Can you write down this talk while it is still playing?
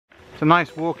It's a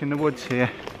nice walk in the woods here.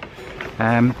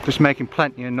 Just making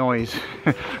plenty of noise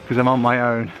because I'm on my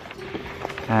own.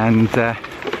 And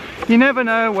you never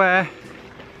know where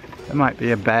there might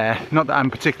be a bear. Not that I'm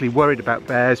particularly worried about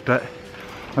bears, but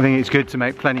I think it's good to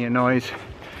make plenty of noise.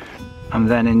 I'm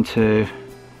then into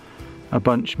a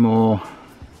bunch more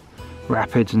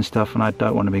rapids and stuff, and I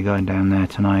don't want to be going down there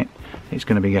tonight. It's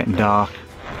going to be getting dark.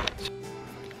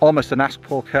 Almost an Ask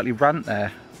Paul Kirtley rant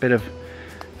there. Bit of,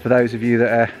 for those of you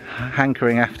that are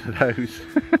hankering after those.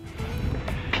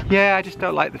 Yeah, I just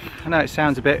don't like the, I know it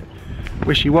sounds a bit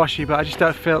wishy-washy, but I just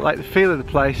don't feel like the feel of the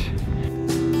place.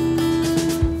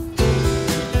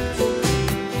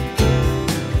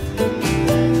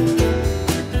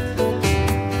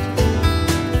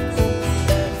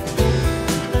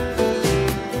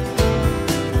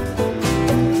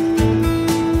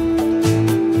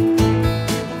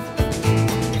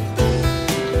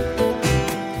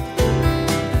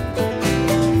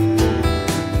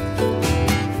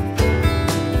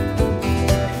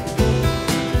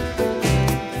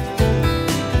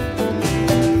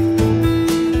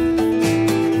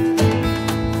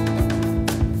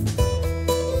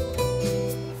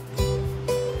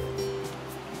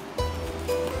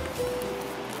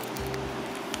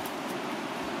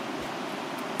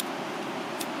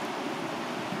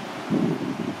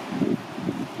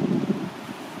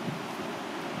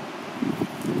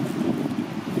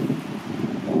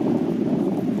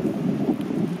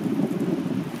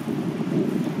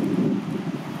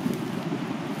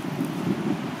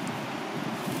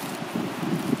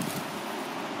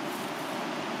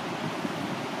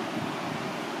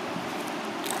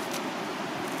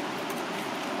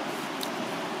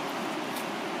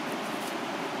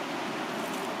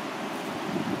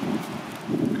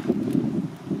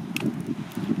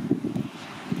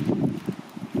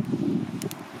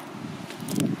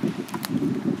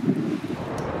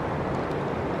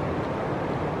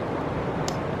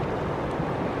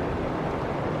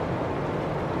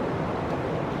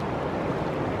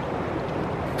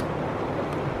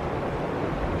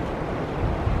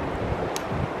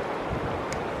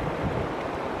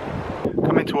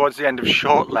 Towards the end of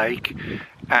Short Lake,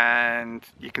 and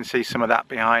you can see some of that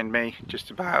behind me,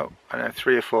 just about, I don't know,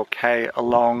 3 or 4k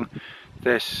along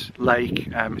this lake.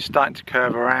 It's starting to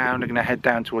curve around. I'm going to head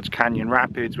down towards Canyon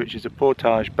Rapids, which is a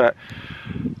portage, but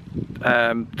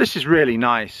this is really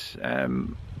nice.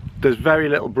 There's very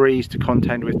little breeze to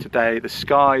contend with today. The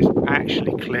sky's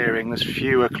actually clearing. There's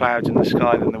fewer clouds in the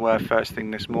sky than there were first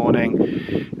thing this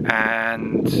morning,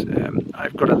 and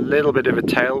I've got a little bit of a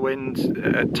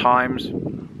tailwind at times.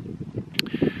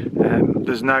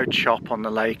 There's no chop on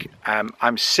the lake.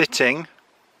 I'm sitting.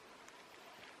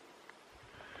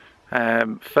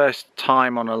 First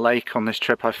time on a lake on this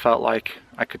trip, I felt like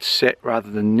I could sit rather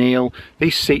than kneel.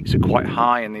 These seats are quite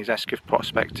high in these Escif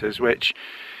prospectors, which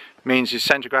means your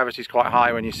centre of gravity is quite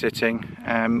high when you're sitting,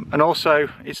 and also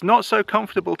it's not so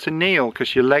comfortable to kneel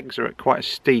because your legs are at quite a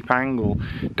steep angle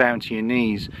down to your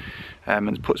knees, and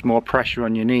it puts more pressure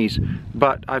on your knees.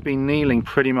 But I've been kneeling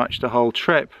pretty much the whole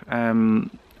trip,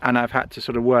 and I've had to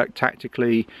sort of work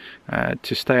tactically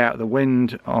to stay out of the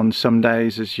wind on some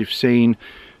days, as you've seen.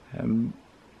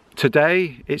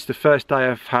 Today it's the first day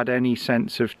I've had any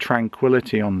sense of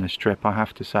tranquility on this trip, I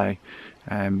have to say.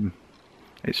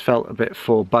 It's felt a bit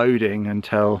foreboding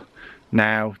until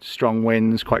now. Strong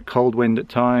winds, quite cold wind at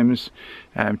times,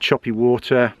 choppy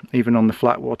water even on the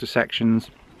flat water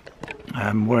sections,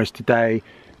 whereas today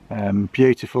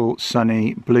beautiful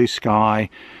sunny blue sky.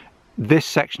 This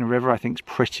section of river I think is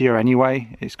prettier anyway.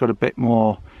 It's got a bit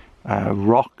more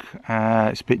rock,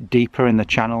 it's a bit deeper in the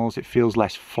channels, it feels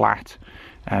less flat,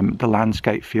 the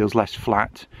landscape feels less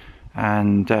flat,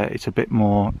 and it's a bit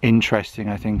more interesting,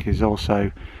 I think, is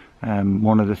also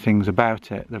one of the things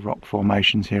about it. The rock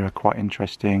formations here are quite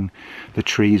interesting, the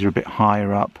trees are a bit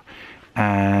higher up,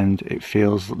 and it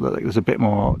feels like there's a bit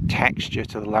more texture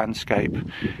to the landscape.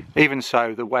 Even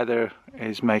so, the weather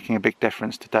is making a big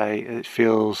difference today. It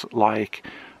feels like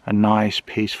a nice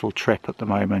peaceful trip at the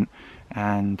moment,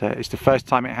 and it's the first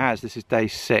time it has. This is day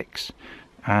 6,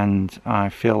 and I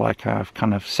feel like I've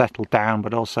kind of settled down,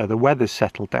 but also the weather's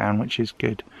settled down, which is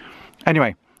good.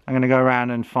 Anyway, I'm going to go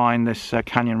around and find this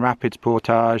Canyon Rapids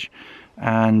portage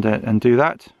and do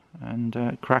that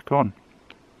and crack on.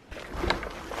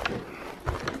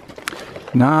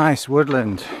 Nice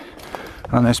woodland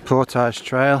on this portage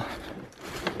trail,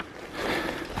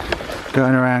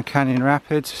 going around Canyon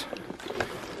Rapids.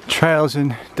 Trail's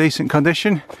in decent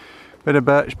condition, bit of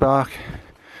birch bark.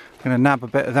 I'm going to nab a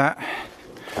bit of that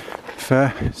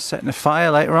for setting a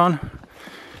fire later on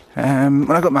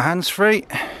when I've got my hands free.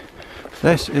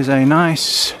 This is a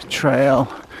nice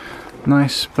trail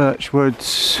Nice birch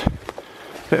woods,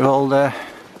 bit of alder,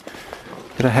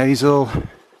 bit of hazel.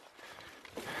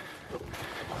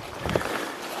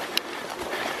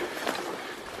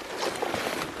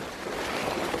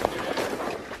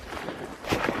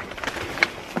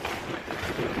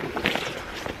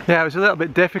 Yeah, it was a little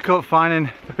bit difficult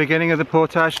finding the beginning of the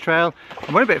portage trail.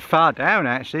 I went a bit far down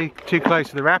actually, too close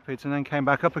to the rapids, and then came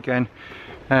back up again.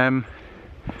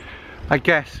 I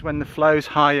guess when the flow's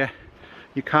higher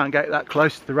you can't get that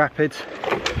close to the rapids,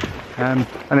 and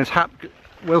as Hap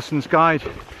Wilson's guide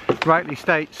rightly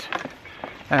states,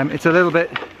 it's a little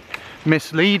bit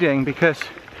misleading because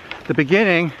the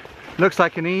beginning looks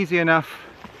like an easy enough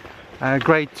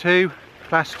grade 2,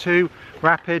 class 2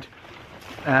 rapid.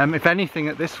 If anything,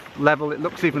 at this level it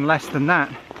looks even less than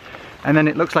that, and then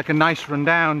it looks like a nice run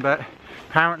down, but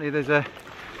apparently there's a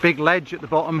big ledge at the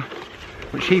bottom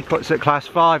which he puts at class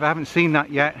 5. I haven't seen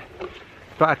that yet,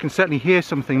 but I can certainly hear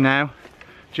something now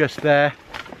just there,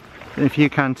 and if you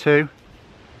can too.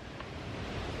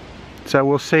 So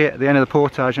we'll see it at the end of the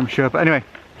portage, I'm sure. But anyway,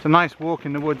 it's a nice walk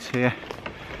in the woods here,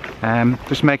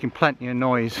 just making plenty of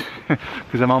noise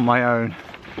because I'm on my own,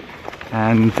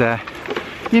 and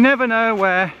you never know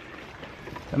where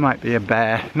there might be a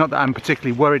bear. Not that I'm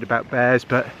particularly worried about bears,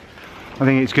 but I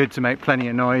think it's good to make plenty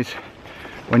of noise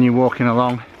when you're walking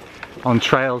along on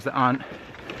trails that aren't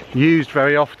used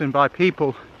very often by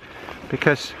people,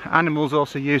 because animals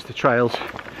also use the trails,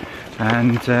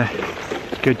 and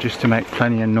it's good just to make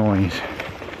plenty of noise.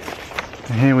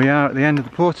 And here we are at the end of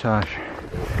the portage.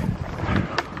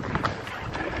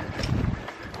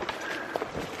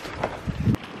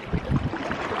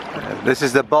 This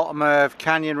is the bottom of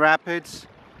Canyon Rapids.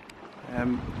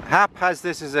 Hap has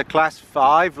this as a class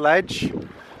 5 ledge.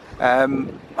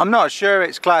 I'm not sure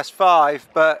it's class 5,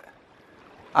 but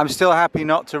I'm still happy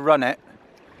not to run it.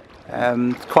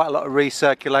 Quite a lot of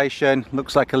recirculation,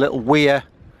 looks like a little weir,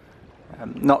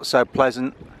 not so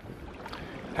pleasant,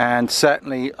 and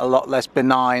certainly a lot less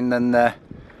benign than the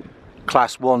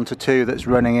class 1 to 2 that's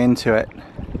running into it.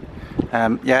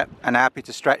 Yeah, and happy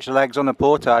to stretch the legs on the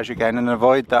portage again and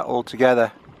avoid that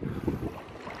altogether.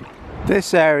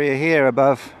 This area here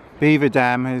above Beaver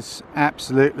Dam is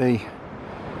absolutely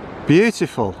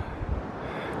beautiful.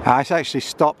 I actually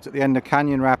stopped at the end of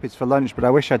Canyon Rapids for lunch, but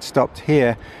I wish I'd stopped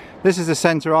here. This is the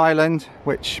center island,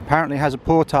 which apparently has a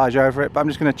portage over it, but I'm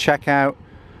just going to check out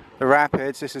the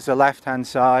rapids. This is the left hand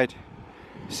side,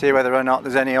 see whether or not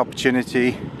there's any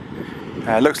opportunity.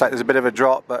 Looks like there's a bit of a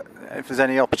drop, but if there's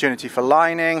any opportunity for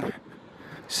lining,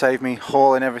 save me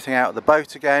hauling everything out of the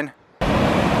boat again.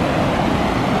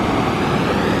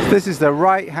 This is the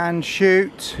right hand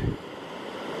chute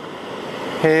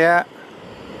here.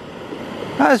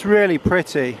 That's really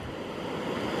pretty.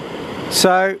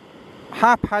 So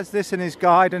Hap has this in his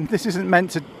guide, and this isn't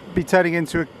meant to be turning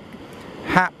into a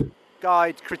Hap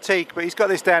guide critique, but he's got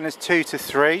this down as 2 to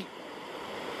 3.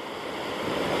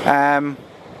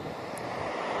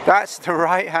 That's the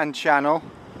right hand channel.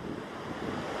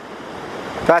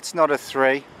 That's not a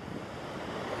 3.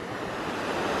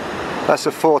 That's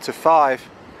a 4 to 5.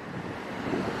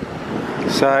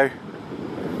 So,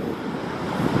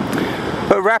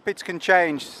 but rapids can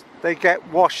change. They get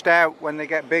washed out when they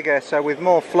get bigger, so with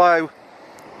more flow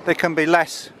they can be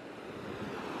less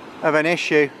of an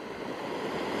issue,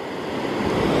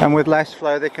 and with less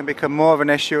flow they can become more of an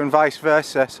issue, and vice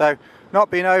versa. So not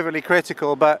being overly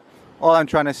critical, but all I'm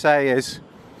trying to say is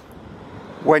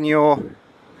when you're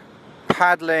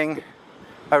paddling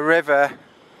a river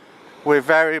with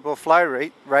variable flow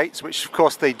rates, which of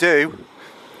course they do,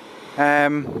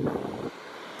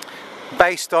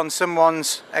 based on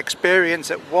someone's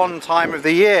experience at one time of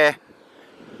the year,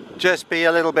 just be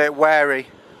a little bit wary.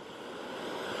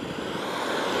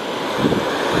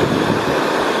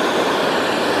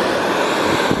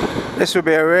 This would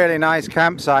be a really nice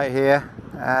campsite here.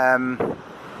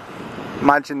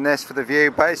 Imagine this for the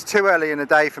view, but it's too early in the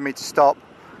day for me to stop.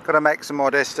 Got to make some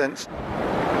more distance.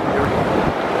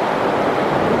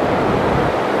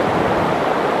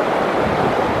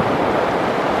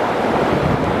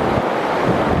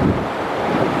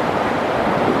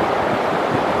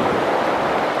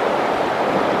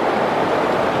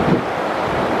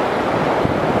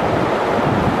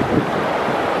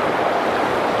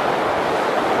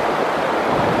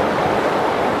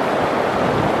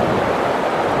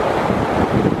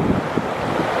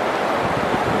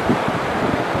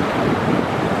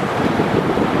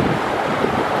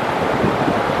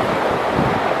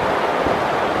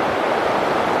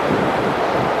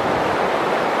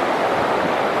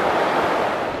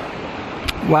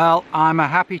 Well, I'm a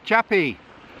happy chappy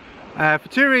for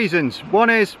two reasons. One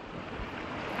is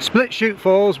Split Chute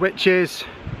Falls, which is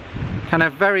kind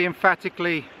of very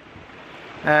emphatically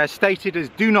stated as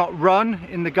do not run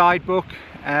in the guidebook,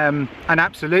 and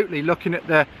absolutely looking at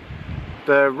the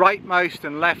rightmost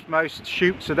and leftmost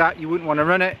chutes of that, you wouldn't want to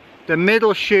run it. The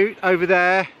middle chute over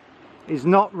there is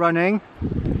not running,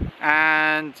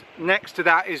 and next to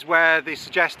that is where the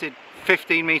suggested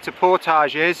 15-meter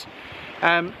portage is,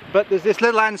 but there's this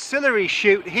little ancillary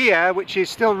chute here which is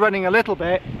still running a little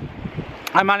bit.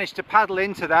 I managed to paddle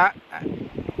into that,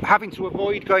 having to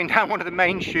avoid going down one of the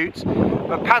main chutes,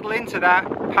 but paddle into that,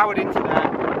 powered into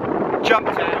that,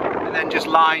 jumped out, and then just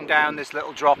lined down this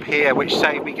little drop here, which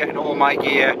saved me getting all my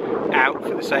gear out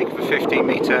for the sake of a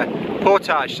 15-meter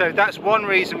portage. So that's one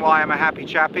reason why I'm a happy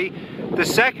chappy. The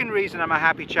second reason I'm a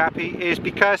happy chappy is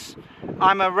because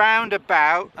I'm around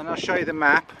about, and I'll show you the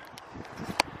map,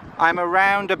 I'm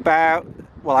around about,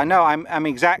 well, I know I'm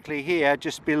exactly here,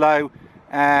 just below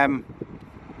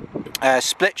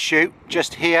Split Chute,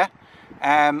 just here,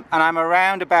 and I'm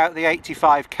around about the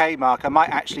 85k mark. I might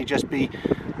actually just be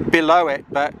below it,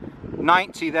 but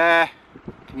 90 there,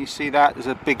 can you see that? There's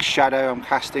a big shadow I'm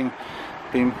casting.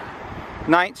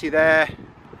 90 there,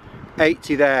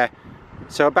 80 there,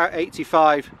 so about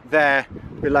 85 there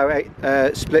below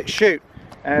Split Chute.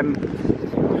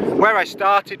 Where I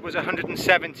started was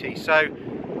 170, so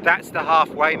that's the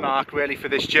halfway mark really for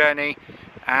this journey,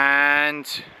 and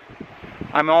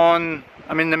I'm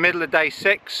in the middle of day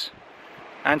 6,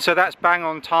 and so that's bang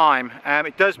on time.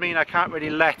 It does mean I can't really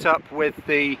let up with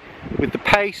the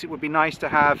pace. It would be nice to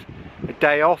have a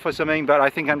day off or something, but I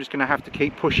think I'm just going to have to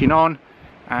keep pushing on.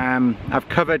 I've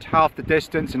covered half the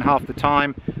distance in half the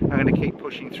time. I'm going to keep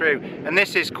pushing through, and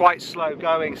this is quite slow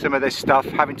going, some of this stuff,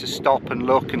 having to stop and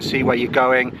look and see where you're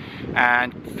going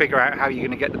and figure out how you're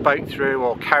going to get the boat through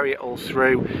or carry it all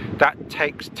through. That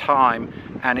takes time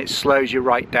and it slows you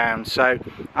right down, so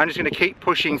I'm just going to keep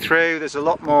pushing through. There's a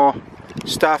lot more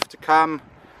stuff to come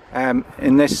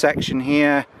in this section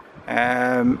here,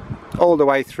 all the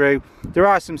way through. There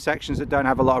are some sections that don't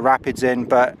have a lot of rapids in,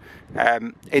 but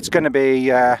it's going to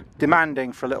be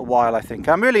demanding for a little while, I think.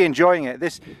 I'm really enjoying it.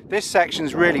 This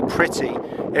section's really pretty.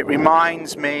 It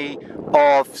reminds me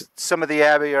of some of the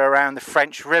area around the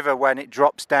French River when it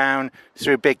drops down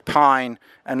through Big Pine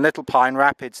and Little Pine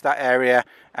Rapids. That area,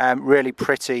 really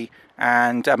pretty,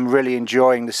 and I'm really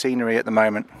enjoying the scenery at the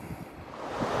moment.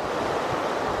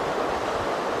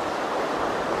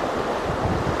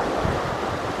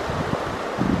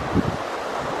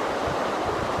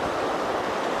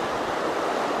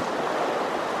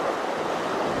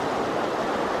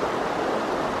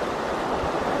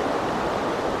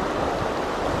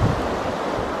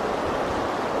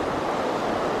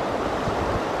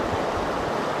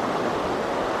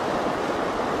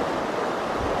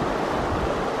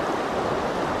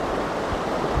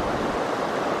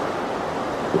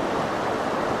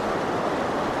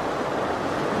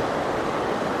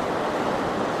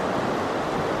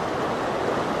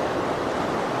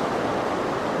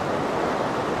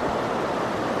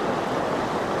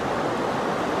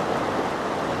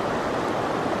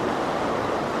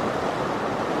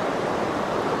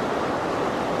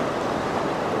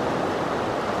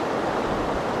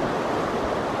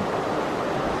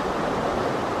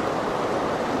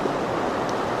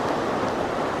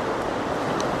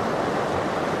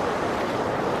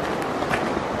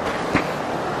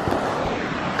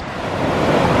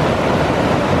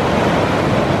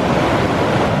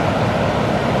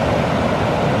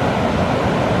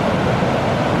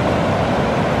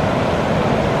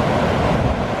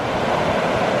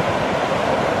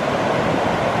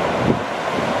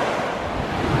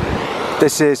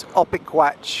 This is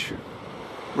Opequach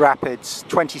Rapids,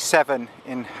 27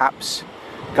 in Happ's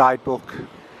guidebook.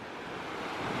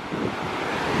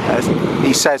 As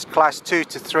he says, class 2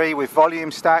 to 3 with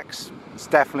volume stacks. It's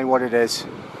definitely what it is.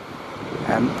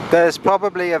 There's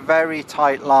probably a very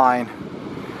tight line.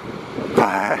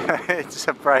 It's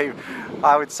a brave,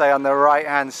 I would say, on the right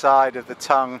hand side of the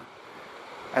tongue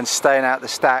and staying out the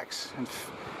stacks and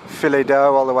fillet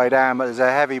dough all the way down, but there's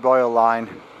a heavy boil line.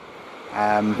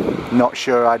 Not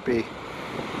sure I'd be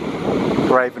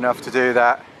brave enough to do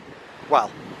that.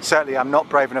 Well, certainly I'm not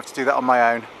brave enough to do that on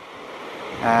my own.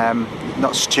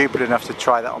 Not stupid enough to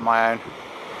try that on my own.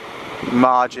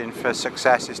 Margin for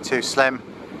success is too slim.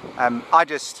 I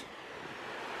just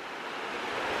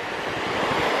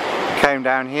came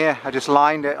down here. I just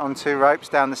lined it on 2 ropes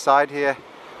down the side here.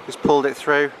 Just pulled it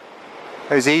through.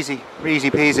 It was easy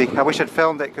peasy. I wish I'd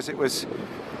filmed it because it was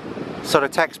sort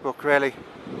of textbook really.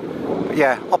 But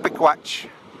yeah, Opequach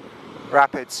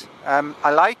Rapids.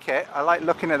 I like it. I like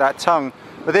looking at that tongue.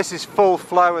 But this is full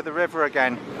flow of the river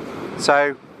again.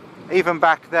 So even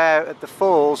back there at the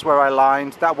falls where I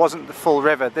lined, that wasn't the full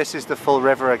river. This is the full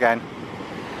river again.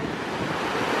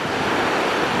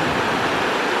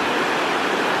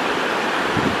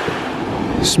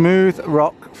 Smooth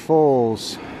Rock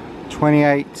Falls,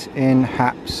 28 in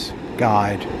Haps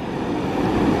guide.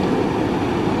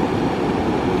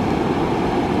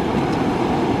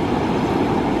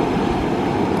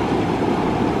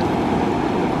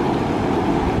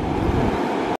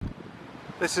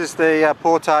 This is the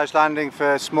portage landing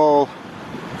for Smooth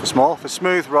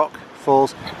Rock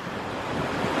Falls.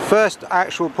 First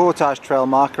actual portage trail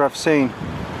marker I've seen.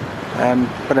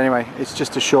 But anyway, it's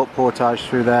just a short portage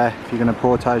through there if you're going to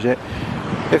portage it.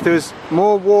 If there was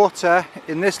more water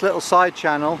in this little side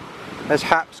channel, as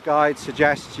Haps guide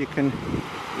suggests, you can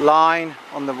line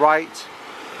on the right,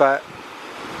 but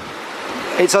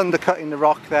it's undercutting the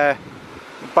rock there.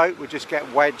 The boat would just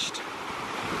get wedged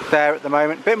there at the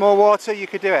moment. A bit more water, you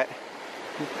could do it.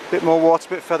 A bit more water,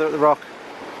 a bit further up the rock.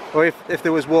 Or if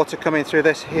there was water coming through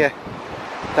this here,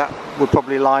 that would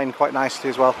probably line quite nicely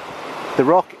as well. The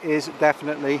rock is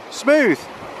definitely smooth,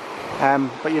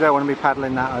 but you don't want to be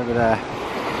paddling that over there,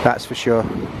 that's for sure,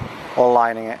 or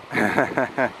lining it.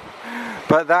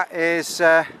 But that is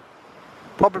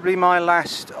probably my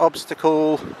last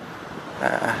obstacle,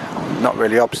 not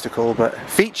really obstacle, but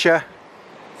feature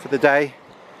for the day.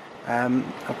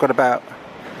 I've got about,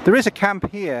 there is a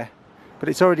camp here, but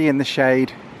it's already in the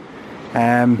shade.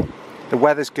 The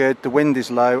weather's good, the wind is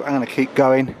low. I'm going to keep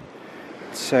going.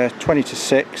 It's 20 to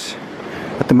 6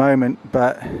 at the moment,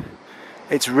 but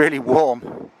it's really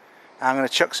warm. I'm going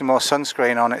to chuck some more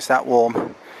sunscreen on, it's that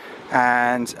warm.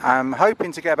 And I'm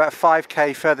hoping to get about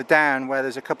 5k further down where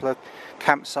there's a couple of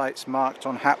campsites marked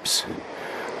on Haps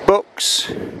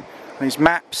books, on these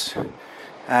maps.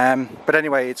 But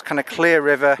anyway, it's kind of clear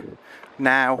river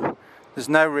now. There's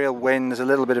no real wind, there's a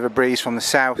little bit of a breeze from the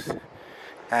south.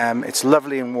 It's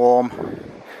lovely and warm,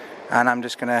 and I'm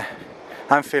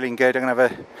feeling good. I'm gonna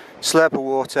have a slurp of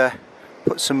water,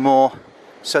 put some more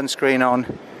sunscreen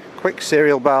on, quick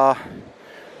cereal bar,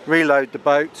 reload the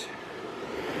boat,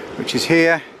 which is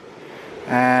here,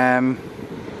 and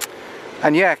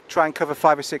yeah, try and cover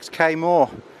 5 or 6k more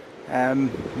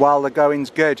while the going's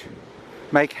good.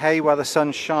 Make hay while the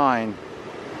sun shines,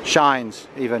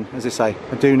 even, as they say.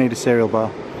 I do need a cereal bar,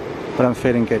 but I'm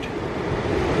feeling good.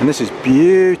 And this is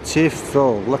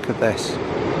beautiful, look at this.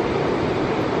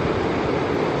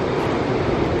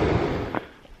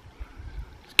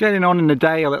 It's getting on in the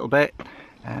day a little bit,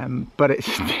 but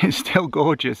it's still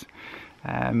gorgeous.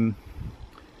 I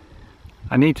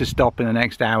need to stop in the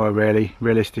next hour, really,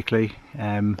 realistically.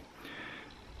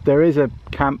 There is a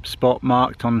camp spot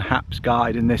marked on Haps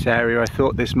guide in this area. I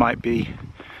thought this might be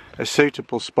a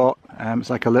suitable spot.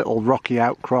 It's like a little rocky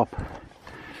outcrop.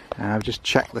 I've just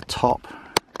checked the top.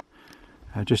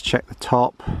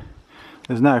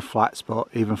 There's no flat spot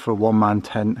even for a one-man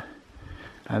tent.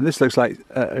 This looks like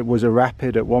it was a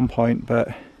rapid at one point,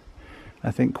 but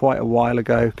I think quite a while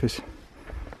ago, because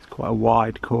it's quite a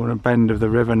wide corner bend of the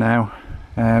river now.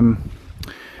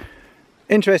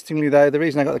 Interestingly though, the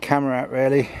reason I got the camera out,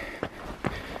 really,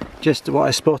 just what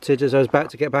I spotted as I was about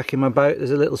to get back in my boat,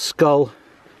 there's a little skull,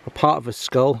 a part of a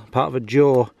skull, part of a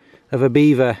jaw of a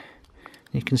beaver.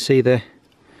 You can see the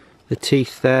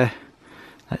teeth there,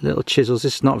 like little chisels.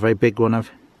 This is not a very big one.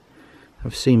 I've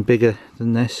seen bigger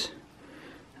than this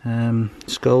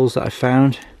skulls that I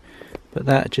found, but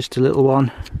that just a little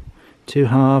one, 2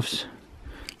 halves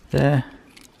there,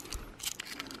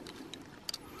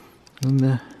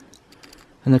 and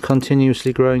the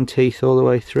continuously growing teeth all the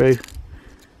way through.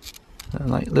 They're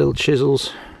like little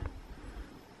chisels.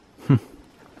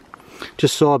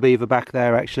 Just saw a beaver back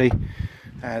there actually.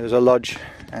 There's a lodge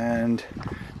and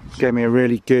gave me a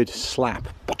really good slap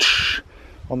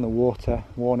on the water,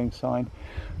 warning sign.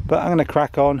 But I'm going to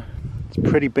crack on. It's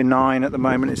pretty benign at the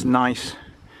moment, it's nice.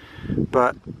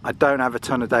 But I don't have a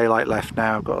ton of daylight left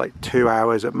now. I've got like 2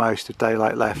 hours at most of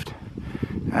daylight left.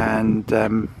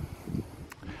 And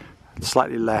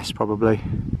slightly less probably,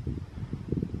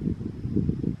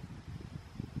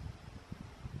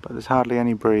 but there's hardly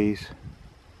any breeze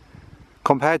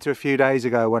compared to a few days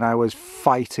ago when I was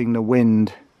fighting the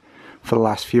wind for the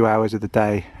last few hours of the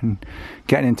day and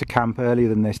getting into camp earlier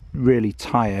than this, really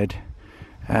tired.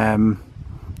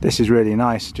 This is really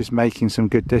nice, just making some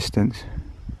good distance,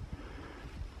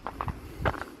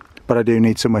 but I do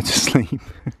need somewhere to sleep.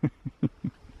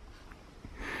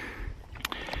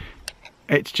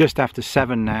 It's just after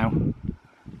 7 now.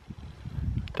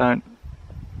 Don't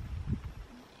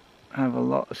have a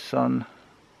lot of sun.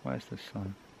 Where's the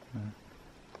sun? No.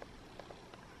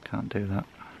 Can't do that.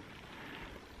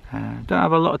 Don't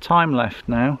have a lot of time left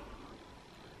now.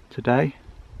 today,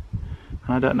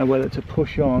 and I don't know whether to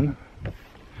push on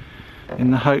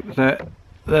in the hope that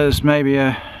there's maybe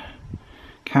a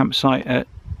campsite at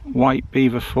White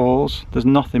Beaver Falls. There's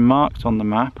nothing marked on the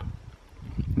map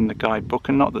in the guidebook,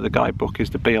 and not that the guidebook is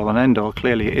the be all and end all,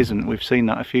 clearly it isn't. We've seen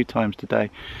that a few times today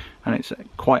and it's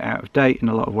quite out of date in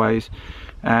a lot of ways,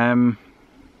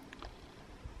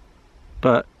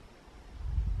 but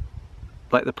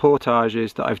like the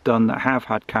portages that I've done that have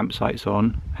had campsites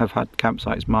on, have had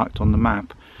campsites marked on the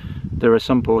map. There are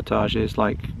some portages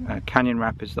like Canyon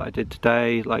Rapids that I did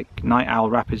today, like Night Owl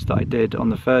Rapids that I did on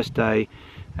the first day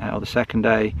or the second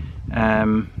day,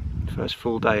 first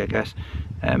full day I guess,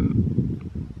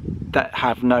 that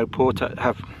have no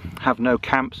have no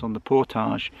camps on the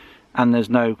portage, and there's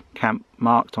no camp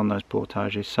marked on those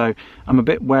portages. So I'm a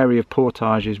bit wary of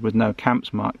portages with no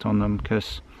camps marked on them,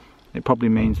 because it probably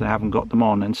means they haven't got them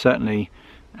on. And certainly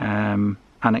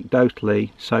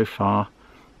anecdotally so far,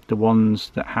 the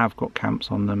ones that have got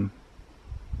camps on them,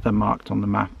 they're marked on the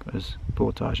map as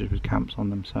portages with camps on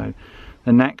them. So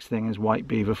the next thing is White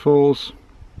Beaver Falls,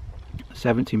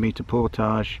 70 metre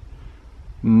portage,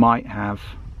 might have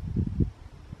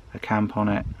a camp on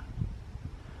it,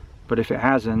 but if it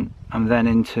hasn't, I'm then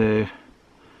into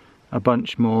a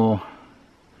bunch more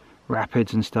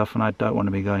rapids and stuff, and I don't want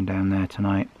to be going down there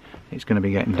tonight. It's going to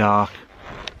be getting dark,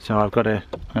 so I'm going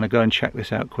to go and check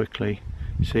this out quickly,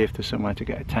 see if there's somewhere to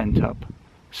get a tent up.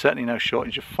 Certainly no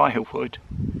shortage of firewood,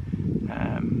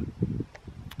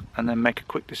 and then make a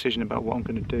quick decision about what I'm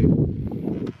going to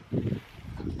do.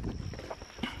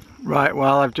 Right,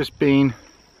 well, I've just been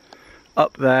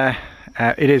up there.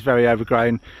 It is very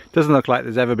overgrown. Doesn't look like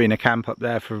there's ever been a camp up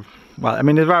there for, well, I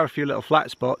mean, there are a few little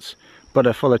flat spots, but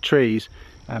are full of trees,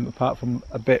 apart from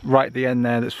a bit right at the end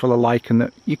there that's full of lichen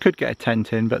that you could get a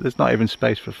tent in, but there's not even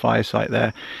space for a fire site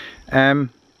there.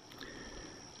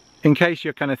 In case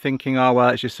you're kind of thinking, oh well,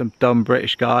 it's just some dumb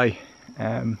British guy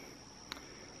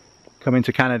coming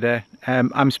to Canada,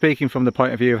 I'm speaking from the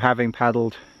point of view of having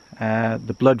paddled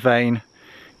the Blood Vein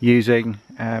using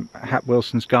Hap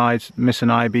Wilson's guides, Miss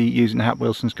and I be using Hap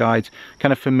Wilson's guides,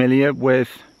 kind of familiar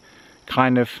with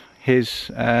kind of his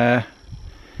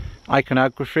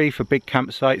iconography for big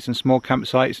campsites and small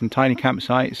campsites and tiny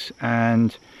campsites,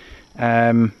 and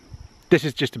this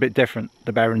is just a bit different,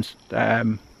 the Berens,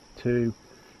 to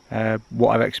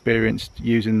what I've experienced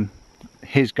using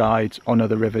his guides on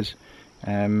other rivers,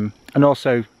 and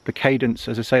also the cadence,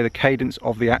 as I say, the cadence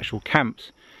of the actual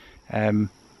camps.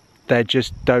 There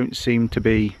just don't seem to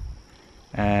be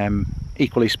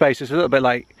equally spaced. It's a little bit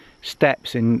like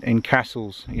steps in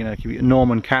castles. You know,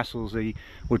 Norman castles, they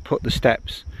would put the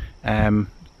steps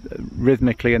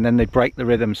rhythmically, and then they'd break the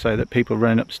rhythm so that people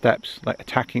running up steps, like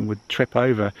attacking, would trip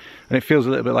over. And it feels a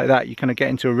little bit like that. You kind of get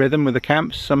into a rhythm with the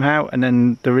camps somehow, and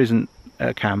then there isn't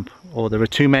a camp, or there are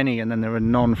too many and then there are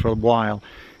none for a while.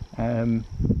 And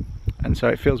so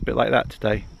it feels a bit like that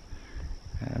today.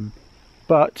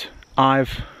 But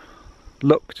I've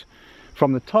looked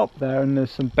from the top there, and there's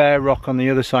some bare rock on the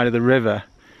other side of the river,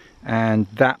 and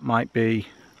that might be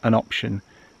an option.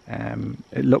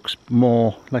 It looks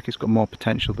more like it's got more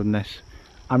potential than this.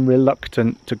 I'm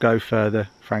reluctant to go further,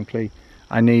 frankly.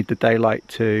 I need the daylight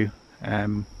to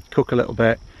cook a little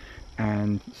bit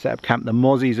and set up camp. The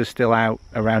mozzies are still out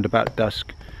around about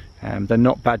dusk. They're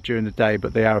not bad during the day,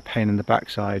 but they are a pain in the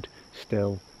backside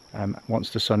still.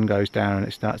 Once the sun goes down and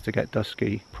it starts to get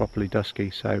dusky, properly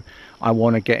dusky. So I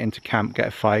want to get into camp, get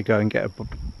a fire going, get a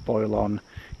boil on,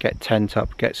 get tent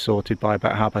up, get sorted by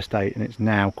about 8:30, and it's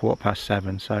now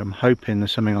 7:15, so I'm hoping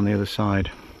there's something on the other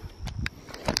side.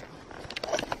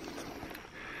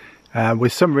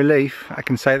 With some relief, I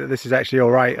can say that this is actually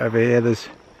alright over here. There's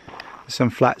some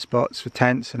flat spots for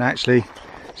tents, and actually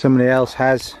somebody else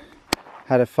has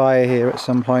had a fire here at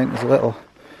some point. There's a little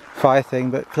fire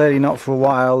thing, but clearly not for a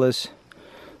while. There's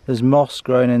moss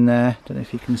growing in there. Don't know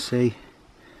if you can see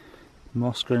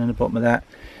moss growing in the bottom of that.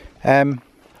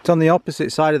 It's on the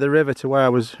opposite side of the river to where I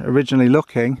was originally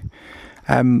looking.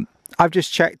 I've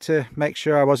just checked to make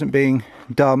sure I wasn't being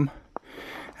dumb,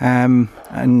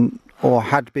 or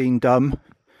had been dumb,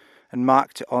 and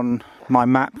marked it on my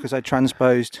map, because I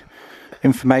transposed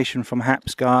information from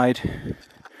Hap's guide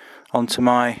onto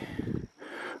my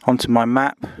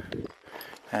map,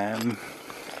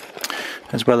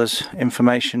 as well as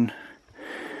information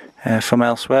from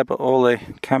elsewhere, but all the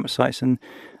campsites, and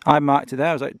I marked it there.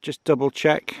 I was like, just double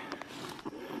check.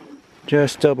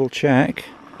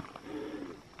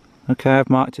 Okay, I've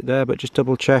marked it there, but just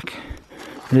double check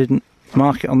I didn't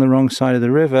mark it on the wrong side of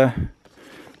the river.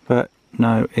 But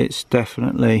no, it's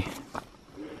definitely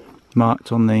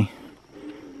marked on the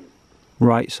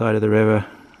right side of the river.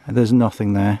 There's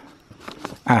nothing there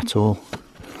at all.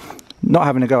 Not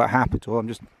having a go at Hap at all, I'm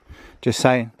just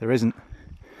saying there isn't.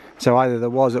 So either there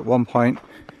was at one point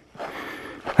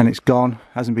and it's gone,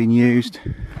 hasn't been used,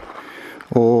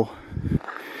 or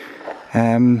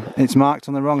it's marked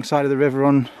on the wrong side of the river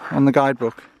on the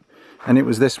guidebook and it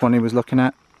was this one he was looking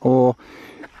at, or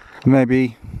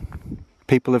maybe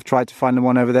people have tried to find the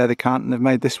one over there they can't and they've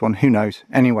made this one, who knows.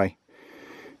 Anyway,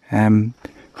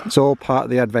 it's all part of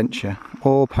the adventure,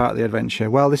 all part of the adventure.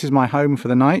 Well, this is my home for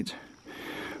the night.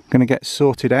 I'm going to get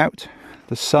sorted out.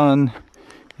 The sun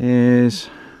is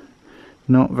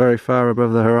not very far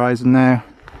above the horizon now.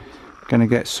 Going to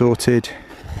get sorted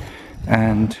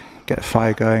and get a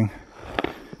fire going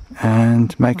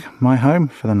and make my home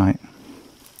for the night.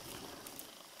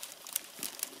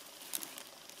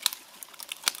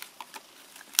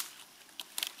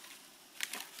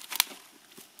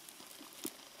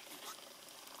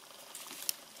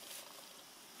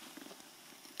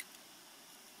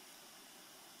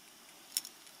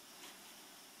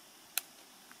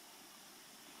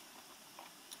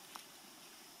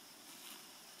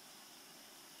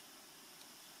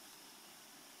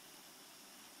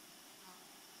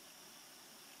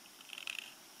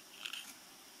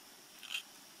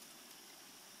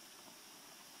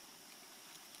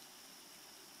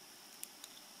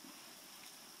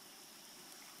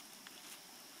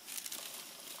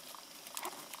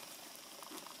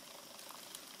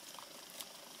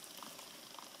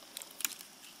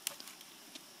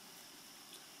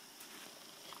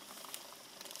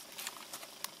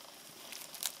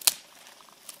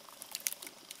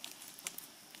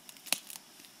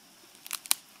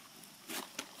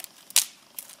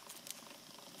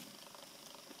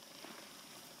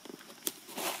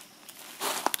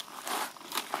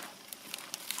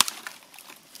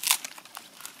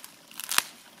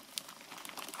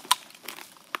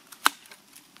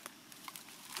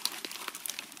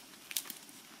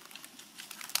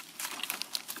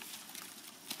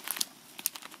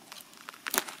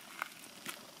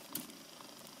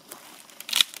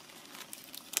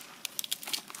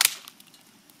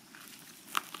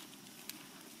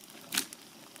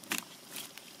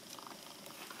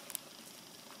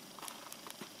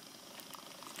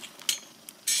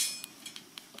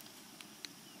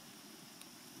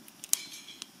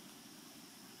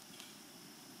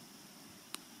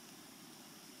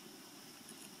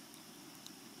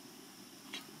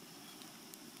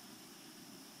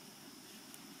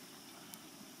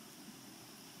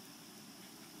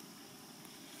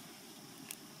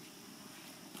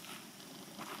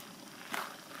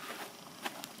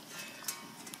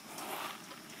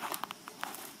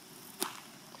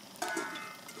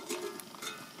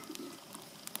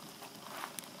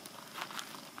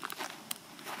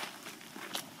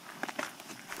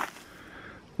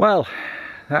 Well,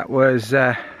 that was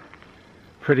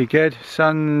pretty good.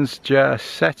 Sun's just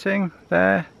setting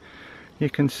there,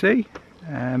 you can see.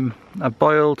 I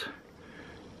boiled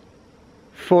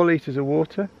 4 litres of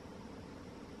water.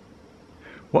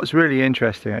 What's really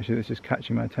interesting, actually, this is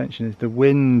catching my attention, is the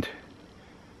wind.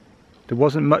 There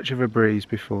wasn't much of a breeze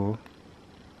before,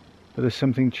 but there's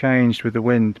something changed with the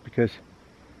wind, because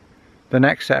the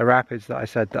next set of rapids that I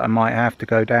said that I might have to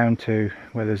go down to,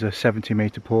 where there's a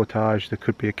 70-metre portage, there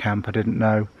could be a camp, I didn't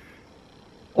know.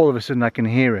 All of a sudden I can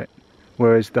hear it,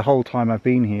 whereas the whole time I've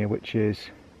been here, which is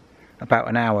about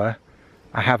an hour,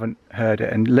 I haven't heard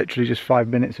it. And literally just 5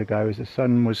 minutes ago, as the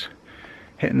sun was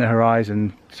hitting the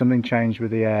horizon, something changed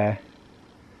with the air.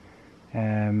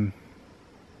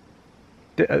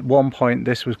 At one point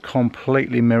this was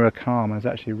completely mirror calm. There's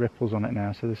actually ripples on it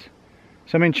now, so there's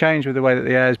something changed with the way that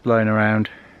the air is blowing around,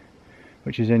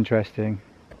 which is interesting.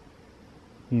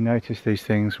 You notice these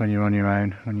things when you're on your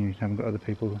own, when you haven't got other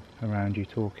people around you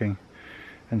talking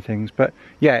and things. But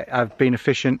yeah, I've been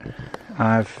efficient.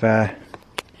 I've had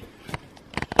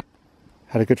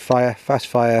a good fire, fast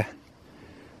fire,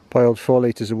 boiled 4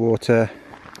 litres of water,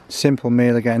 simple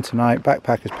meal again tonight,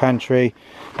 backpacker's pantry.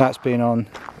 That's been on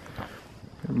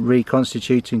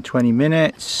reconstituting 20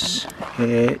 minutes.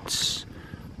 It's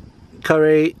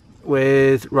curry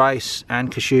with rice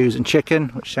and cashews and chicken,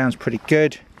 which sounds pretty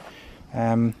good.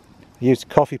 I used a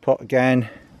coffee pot again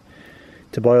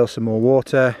to boil some more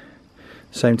water,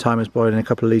 same time as boiling a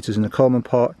couple of litres in the Coleman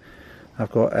pot.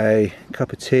 I've got a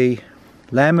cup of tea,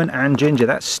 lemon and ginger.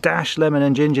 That Stash lemon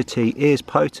and ginger tea is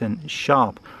potent, it's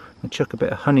sharp. I'll chuck a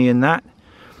bit of honey in that,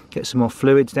 get some more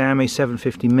fluids down me,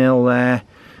 750ml there.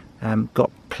 Got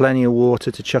plenty of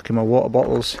water to chuck in my water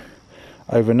bottles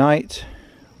overnight.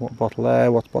 Water bottle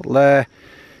there, water bottle there.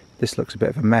 This looks a bit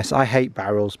of a mess. I hate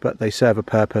barrels, but they serve a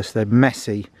purpose. They're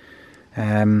messy,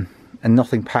 and and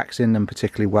nothing packs in them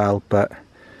particularly well, but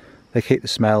they keep the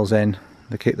smells in,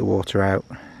 they keep the water out,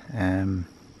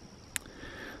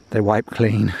 they wipe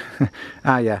clean.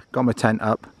 Ah yeah, got my tent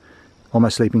up, all my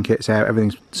sleeping kit's out,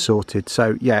 everything's sorted.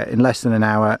 So yeah, in less than an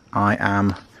hour I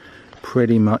am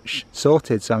pretty much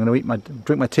sorted. So I'm going to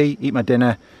drink my tea, eat my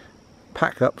dinner,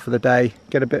 pack up for the day,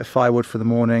 get a bit of firewood for the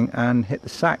morning and hit the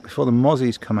sack before the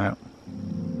mozzies come out.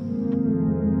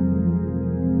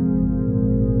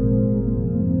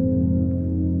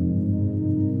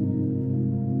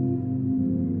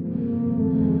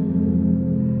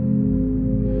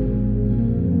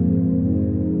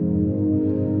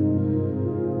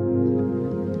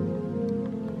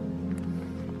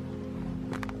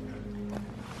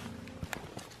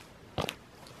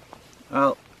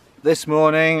 Well, this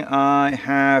morning I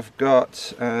have got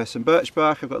some birch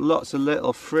bark. I've got lots of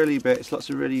little frilly bits, lots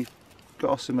of really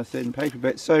gossamer thin paper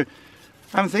bits. So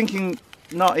I'm thinking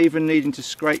not even needing to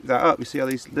scrape that up. You see all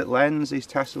these little ends, these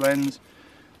tassel ends.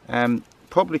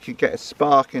 Probably could get a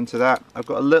spark into that. I've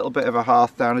got a little bit of a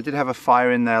hearth down. I did have a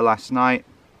fire in there last night.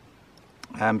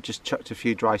 Just chucked a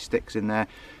few dry sticks in there,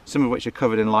 some of which are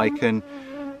covered in lichen.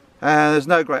 There's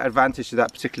no great advantage to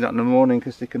that, particularly not in the morning,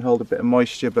 because they can hold a bit of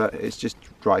moisture, but it's just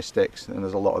dry sticks, and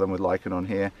there's a lot of them with lichen on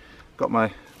here. Got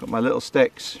my little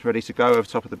sticks ready to go over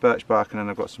top of the birch bark, and then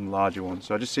I've got some larger ones.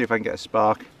 So I'll just see if I can get a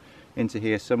spark into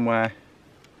here somewhere.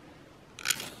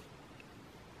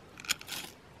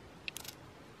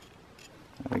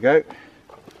 There we go.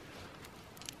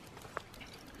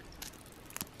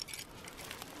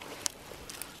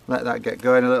 Let that get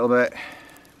going a little bit,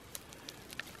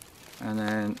 and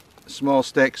then small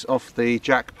sticks off the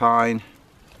jack pine.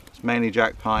 It's mainly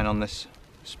jack pine on this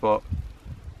spot.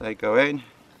 They go in,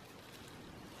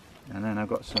 and then I've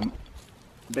got some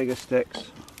bigger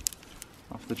sticks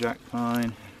off the jack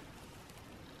pine.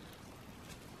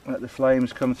 Let the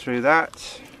flames come through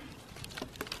that.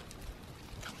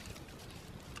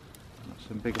 Got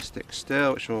some bigger sticks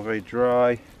still, which are all very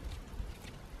dry.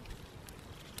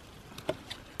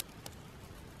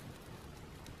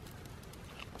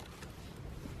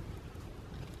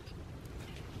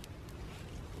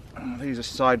 These are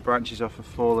side branches off a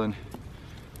fallen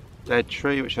dead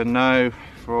tree, which I know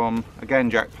from, again,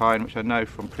 jack pine, which I know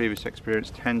from previous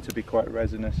experience tend to be quite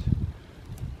resinous,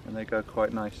 and they go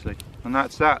quite nicely. And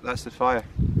that's the fire.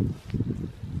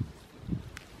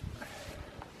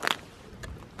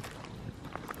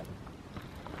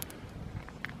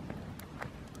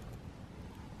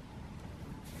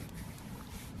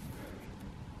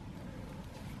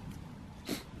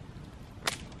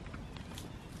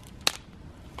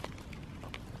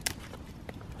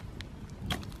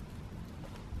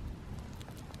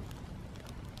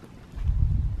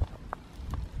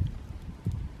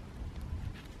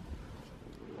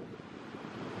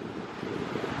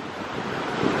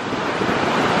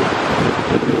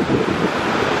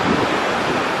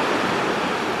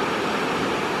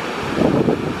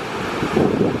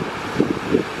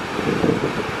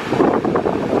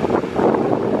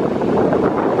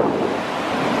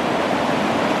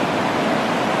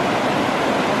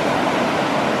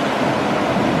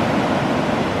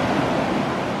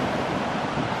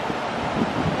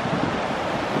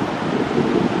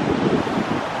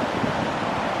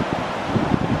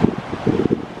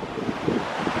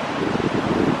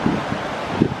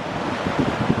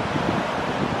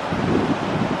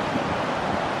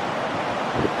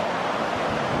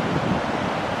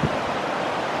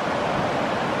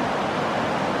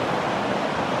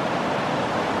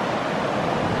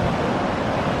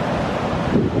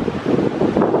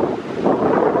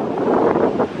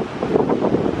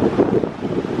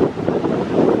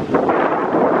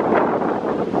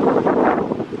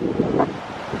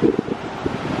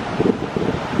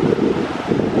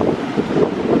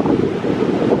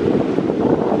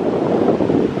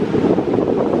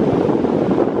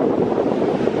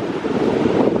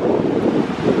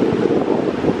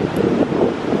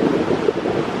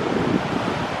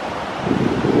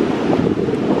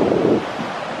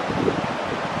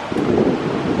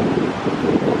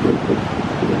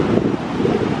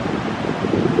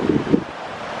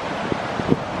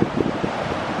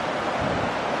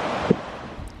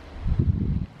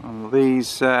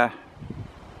 These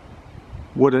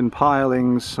wooden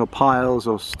pilings or piles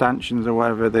or stanchions or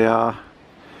whatever they are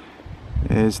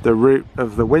is the route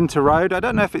of the winter road. I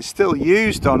don't know if it's still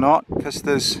used or not, because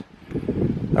there's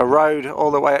a road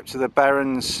all the way up to the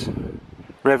Berens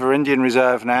River Indian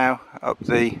Reserve now, up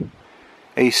the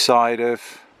east side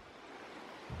of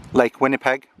Lake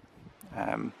Winnipeg.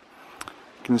 You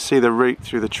can see the route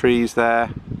through the trees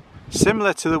there,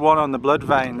 similar to the one on the Blood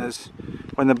Vein. There's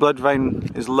when the blood vein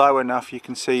is low enough, you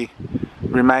can see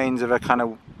remains of a kind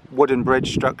of wooden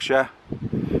bridge structure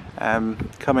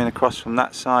coming across from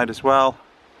that side as well.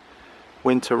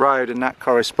 Winter Road, and that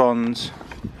corresponds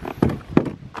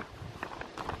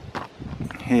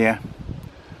here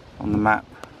on the map.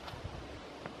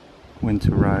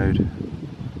 Winter Road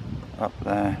up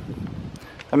there.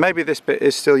 And maybe this bit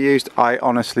is still used, I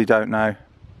honestly don't know.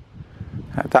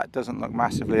 That doesn't look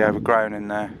massively overgrown in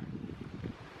there.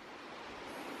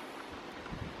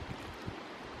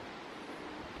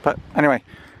 But anyway,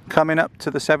 coming up to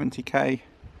the 70k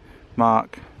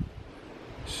mark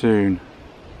soon.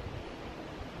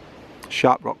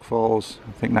 Sharp Rock Falls,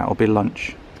 I think that will be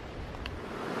lunch.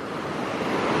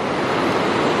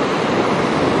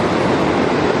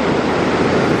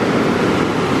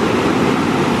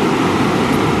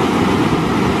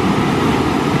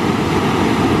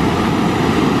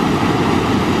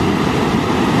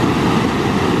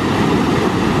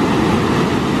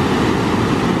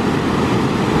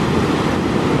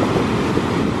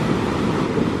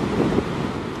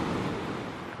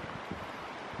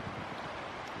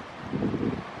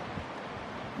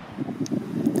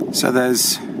 So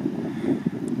there's,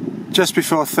 just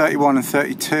before 31 and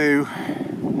 32,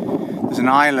 there's an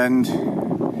island.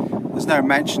 There's no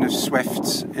mention of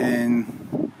swifts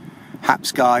in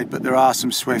Hap's guide, but there are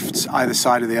some swifts either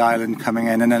side of the island coming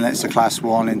in, and then it's the class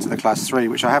 1 into the class 3,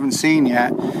 which I haven't seen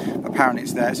yet. Apparently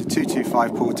it's there. It's a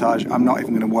 225 portage. I'm not even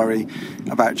going to worry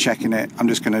about checking it. I'm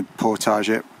just going to portage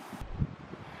it.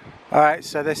 Alright,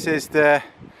 so this is the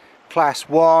class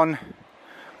 1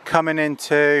 coming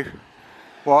into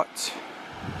what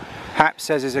Hap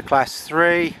says is a class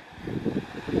 3.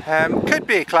 Could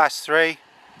be a class 3.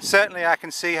 Certainly I can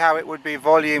see how it would be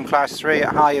volume class 3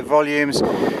 at higher volumes.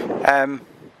 To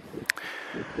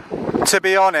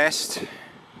be honest,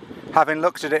 having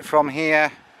looked at it from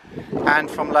here and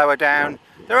from lower down,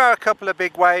 there are a couple of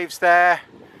big waves there,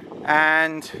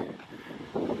 and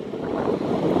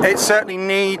it certainly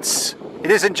needs, it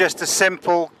isn't just a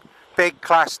simple big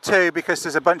class 2, because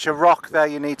there's a bunch of rock there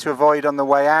you need to avoid on the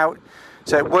way out,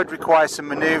 so it would require some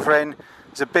manoeuvring.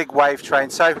 There's a big wave train,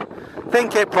 so I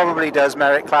think it probably does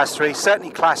merit class 3,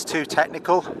 certainly class 2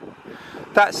 technical.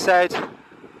 That said,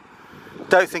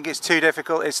 don't think it's too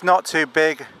difficult, it's not too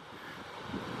big.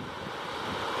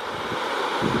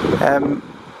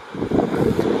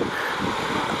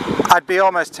 I'd be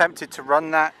almost tempted to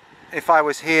run that if I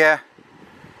was here,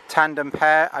 tandem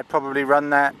pair. I'd probably run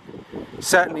that.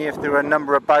 Certainly if there were a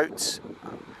number of boats,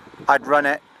 I'd run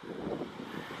it.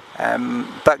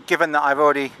 But given that I've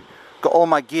already got all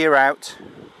my gear out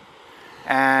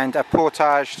and I've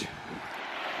portaged,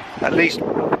 at least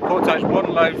portaged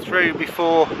one load through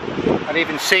before I'd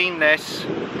even seen this,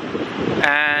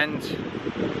 and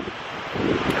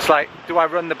it's like, do I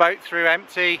run the boat through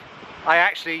empty? I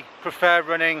actually prefer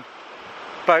running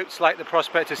boats like the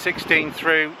Prospector 16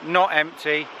 through not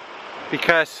empty,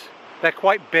 because they're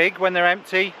quite big when they're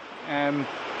empty.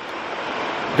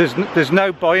 There's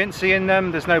no buoyancy in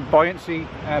them, there's no buoyancy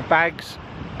bags,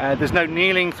 there's no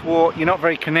kneeling thwart, you're not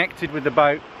very connected with the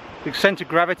boat. The centre of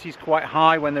gravity is quite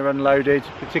high when they're unloaded,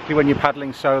 particularly when you're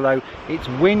paddling solo. It's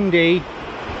windy,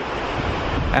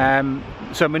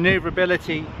 so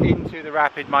manoeuvrability into the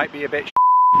rapid might be a bit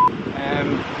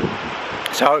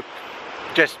so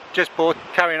just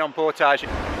carrying on portage.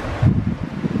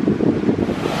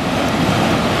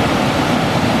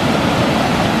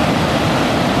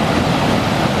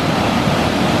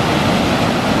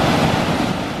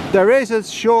 There is a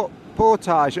short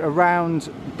portage around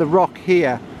the rock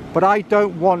here, but I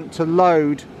don't want to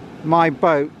load my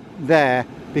boat there,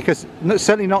 because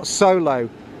certainly not solo.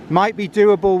 Might be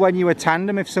doable when you were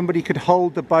tandem if somebody could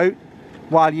hold the boat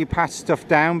while you pass stuff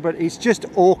down, but it's just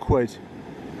awkward.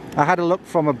 I had a look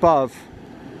from above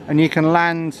and you can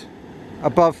land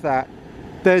above that.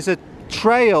 There's a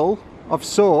trail of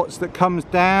sorts that comes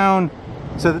down,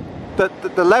 so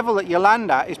that the level that you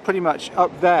land at is pretty much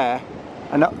up there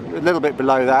and up, a little bit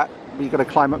below that, but you've got to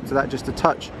climb up to that just a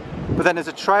touch. But then there's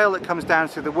a trail that comes down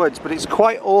through the woods, but it's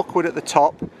quite awkward at the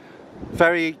top,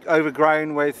 very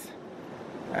overgrown with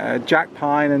jack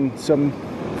pine and some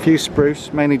few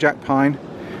spruce, mainly jack pine,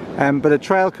 but a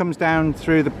trail comes down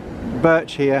through the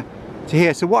birch here to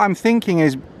here. So what I'm thinking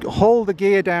is haul the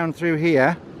gear down through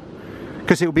here,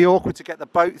 because it will be awkward to get the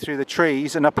boat through the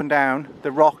trees and up and down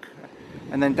the rock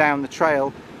and then down the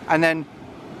trail, and then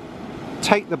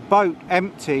take the boat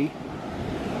empty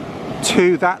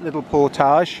to that little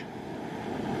portage,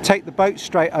 take the boat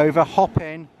straight over, hop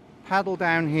in, paddle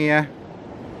down here,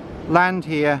 land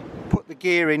here, put the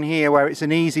gear in here where it's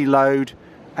an easy load,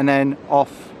 and then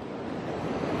off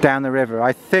down the river.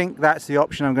 I think that's the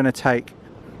option I'm going to take.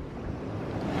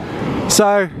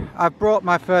 So I've brought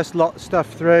my first lot of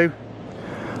stuff through.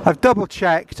 I've double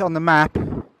checked on the map.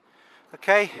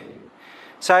 Okay,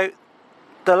 so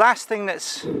the last thing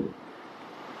that's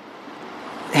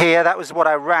here, that was what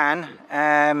I ran,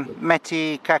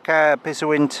 Meti Kaka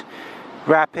Pisawint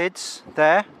Rapids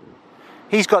there.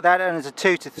 He's got that down as a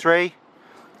 2 to 3.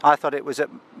 I thought it was at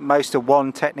most a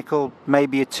 1 technical,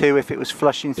 maybe a 2 if it was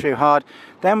flushing through hard.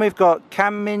 Then we've got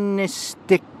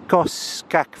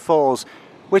Kaministikoskak Falls,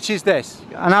 which is this.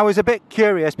 And I was a bit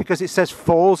curious because it says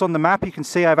falls on the map. You can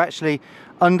see I've actually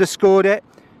underscored it.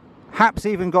 Hap's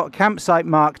even got a campsite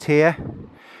marked here.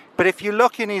 But if you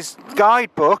look in his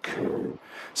guidebook,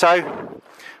 so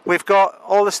we've got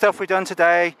all the stuff we've done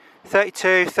today,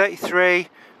 32, 33,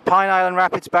 Pine Island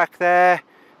Rapids back there,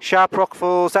 Sharp Rock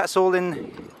Falls, that's all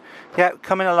in, yeah,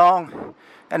 coming along.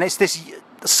 And it's this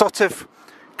sort of,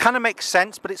 kind of makes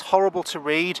sense, but it's horrible to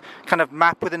read, kind of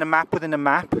map within a map within a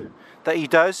map that he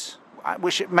does,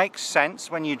 which it makes sense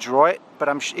when you draw it, but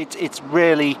it's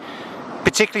really,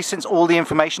 particularly since all the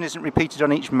information isn't repeated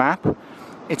on each map,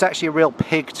 it's actually a real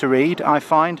pig to read, I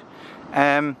find.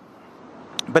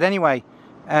 But anyway,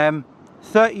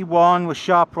 31 was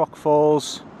Sharp Rock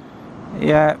Falls.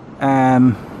 Yeah,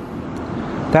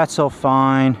 that's all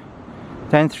fine.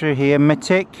 Then through here,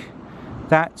 Mitik,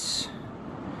 that's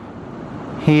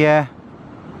here.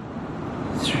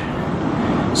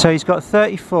 So he's got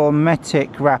 34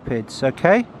 Mitik Rapids,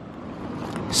 okay?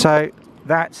 So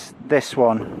that's this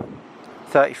one,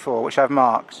 34, which I've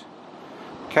marked.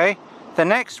 Okay, the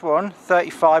next one,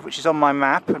 35, which is on my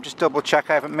map. I'll just double check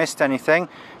I haven't missed anything.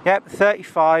 Yep,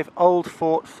 35 Old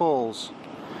Fort Falls.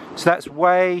 So that's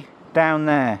way down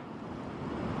there.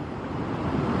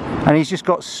 And he's just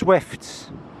got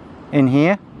swifts in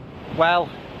here. Well,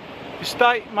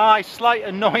 despite my slight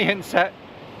annoyance at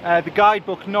the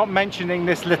guidebook not mentioning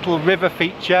this little river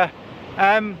feature,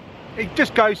 it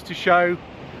just goes to show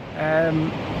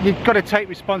you've got to take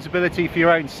responsibility for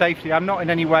your own safety. I'm not in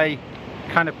any way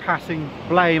kind of passing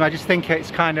blame. I just think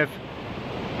it's kind of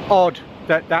odd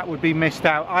that that would be missed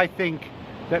out. I think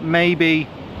that maybe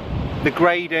the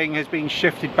grading has been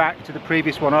shifted back to the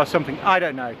previous one or something. I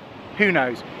don't know, who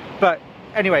knows. But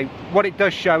anyway, what it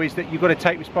does show is that you've got to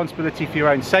take responsibility for your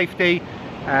own safety.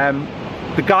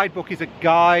 The guidebook is a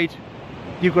guide.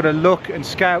 You've got to look and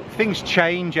scout. Things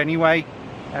change anyway.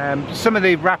 Some of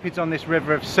the rapids on this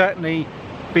river have certainly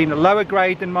been a lower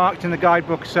grade than marked in the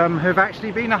guidebook. Some have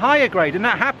actually been a higher grade, and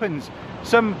that happens.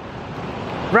 Some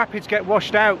rapids get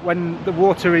washed out when the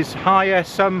water is higher,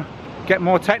 some get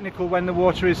more technical when the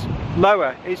water is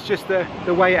lower. It's just the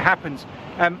way it happens.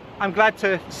 I'm glad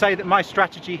to say that my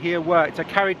strategy here worked. I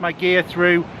carried my gear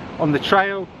through on the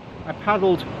trail. I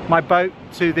paddled my boat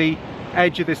to the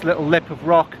edge of this little lip of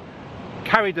rock,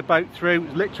 carried the boat through. It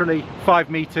was literally 5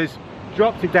 meters,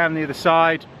 dropped it down the other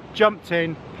side, jumped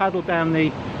in, paddled down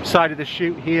the side of the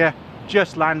chute here,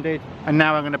 just landed, and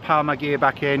now I'm going to power my gear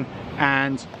back in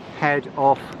and head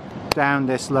off down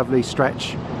this lovely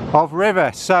stretch of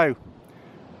river. So,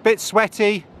 bit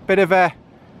sweaty,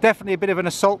 definitely a bit of an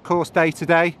assault course day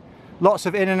today. Lots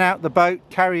of in and out the boat,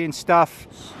 carrying stuff.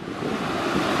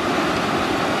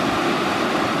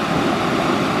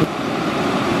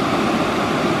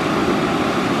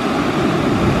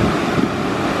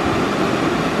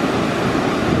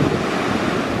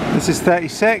 This is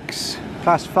 36,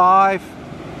 class 5.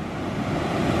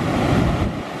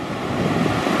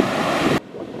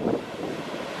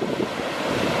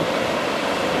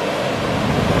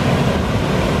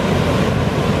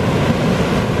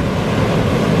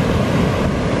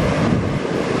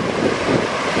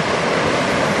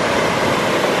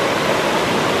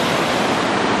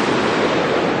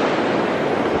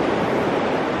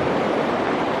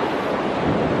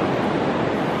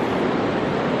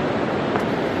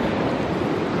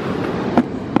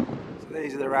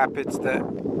 Rapids that,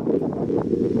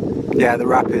 yeah, the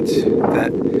rapids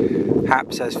that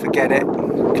Hap says forget it.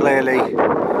 Clearly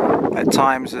at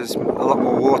times there's a lot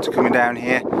more water coming down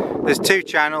here. There's 2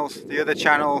 channels. The other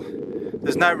channel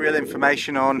there's no real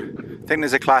information on. I think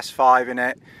there's a class 5 in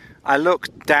it. I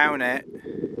looked down it.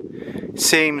 It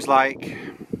seems like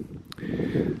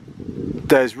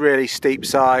there's really steep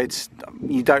sides.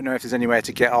 You don't know if there's anywhere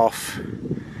to get off.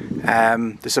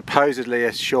 There's supposedly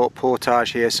a short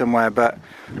portage here somewhere, but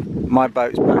my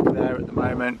boat's back there at the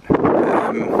moment.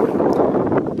 I'm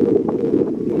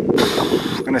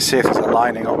going to see if there's a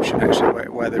lining option actually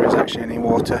where there is actually any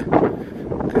water,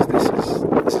 because this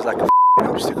is like a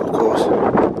obstacle course.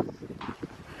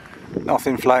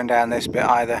 Nothing flowing down this bit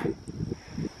either.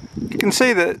 You can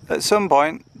see that at some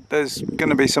point there's going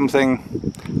to be something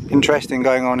interesting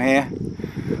going on here,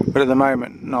 but at the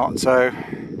moment not. So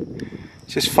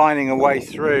just finding a way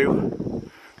through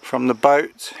from the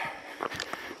boat,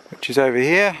 which is over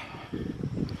here,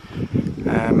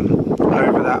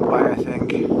 over that way I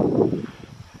think,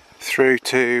 through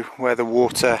to where the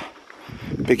water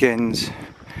begins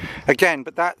again.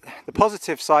 But the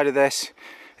positive side of this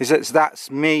is that that's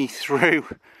me through.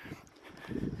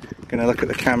 I'm gonna look at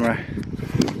the camera.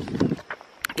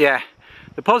 Yeah,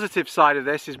 the positive side of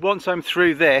this is once I'm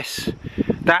through this,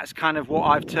 that's kind of what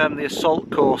I've termed the assault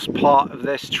course part of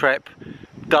this trip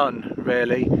done,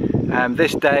 really.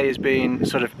 This day has been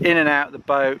sort of in and out the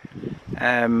boat,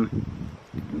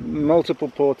 multiple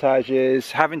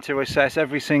portages, having to assess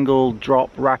every single drop,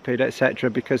 rapid, etc.,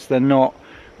 because they're not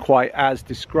quite as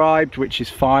described, which is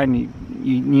fine.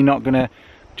 You're not going to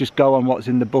just go on what's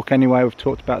in the book anyway. We've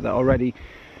talked about that already.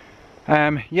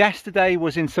 Yesterday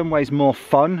was in some ways more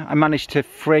fun. I managed to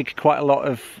frig quite a lot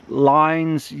of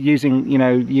lines using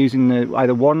the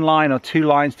either one line or two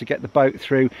lines to get the boat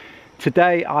through.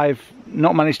 Today I've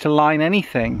not managed to line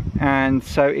anything, and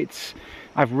so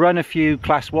I've run a few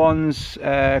class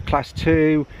 1s, class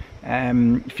 2,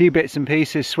 a few bits and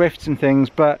pieces, swifts and things,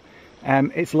 but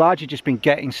it's largely just been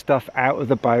getting stuff out of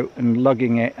the boat and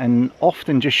lugging it, and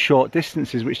often just short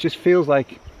distances, which just feels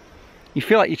like you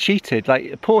feel like you're cheated.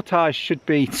 Like a portage should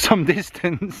be some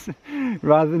distance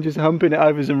rather than just humping it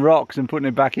over some rocks and putting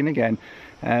it back in again,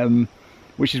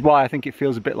 which is why I think it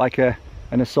feels a bit like an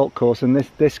assault course. And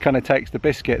this kind of takes the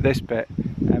biscuit, this bit.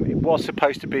 It was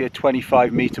supposed to be a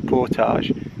 25-metre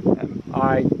portage.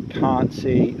 I can't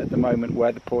see at the moment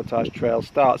where the portage trail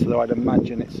starts, although I'd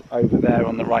imagine it's over there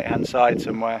on the right hand side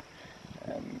somewhere.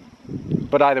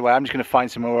 But either way, I'm just going to find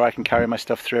somewhere where I can carry my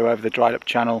stuff through over the dried up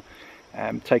channel,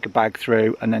 take a bag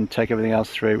through, and then take everything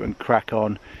else through and crack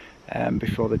on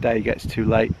before the day gets too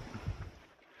late.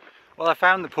 Well, I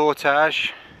found the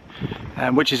portage,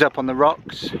 which is up on the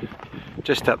rocks,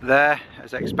 just up there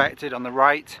as expected on the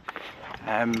right.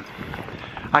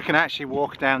 I can actually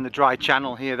walk down the dry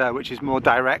channel here though, which is more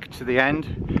direct to the end.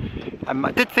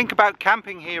 I did think about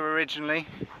camping here originally.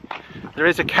 There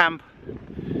is a camp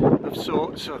of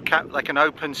sorts, or like an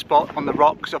open spot on the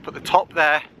rocks up at the top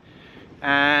there,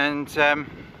 and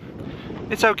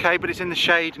it's okay, but it's in the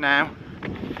shade now.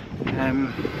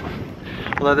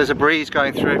 Although there's a breeze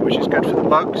going through it, which is good for the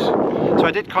bugs. So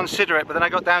I did consider it, but then I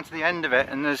got down to the end of it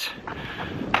and there's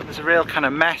a real kind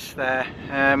of mess there,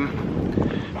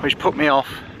 which put me off,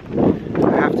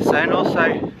 I have to say. And also,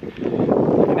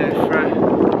 you know,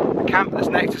 for a camp that's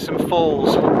next to some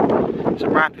falls,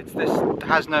 some rapids, this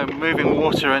has no moving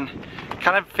water and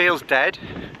kind of feels dead,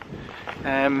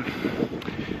 in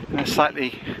a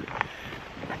slightly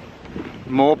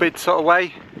morbid sort of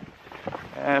way.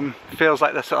 Feels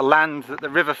like the sort of land that the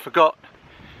river forgot.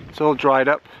 It's all dried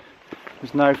up.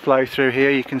 There's no flow through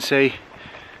here. You can see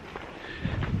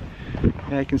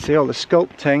all the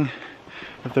sculpting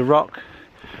of the rock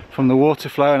from the water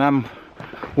flow, and I'm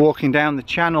walking down the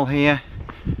channel here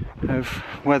of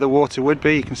where the water would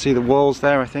be. You can see the walls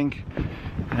there, I think,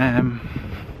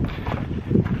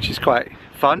 which is quite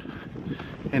fun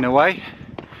in a way,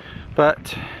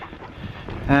 but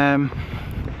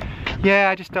yeah,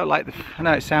 I just don't like I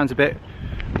know it sounds a bit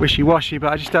wishy-washy,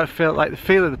 but I just don't feel like the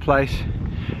feel of the place,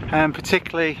 and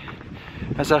particularly,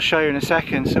 as I'll show you in a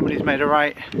second, somebody's made a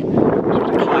right. I'm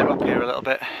going to climb up here a little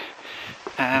bit.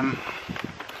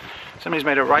 Somebody's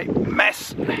made a right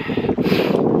mess on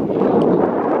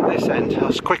this end. I'll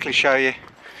just quickly show you.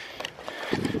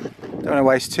 Don't want to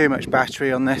waste too much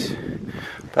battery on this,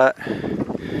 but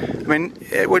I mean,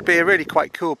 it would be a really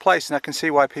quite cool place, and I can see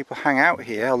why people hang out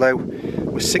here, although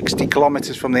we're 60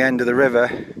 kilometres from the end of the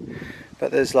river.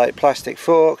 But there's like plastic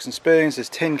forks and spoons, there's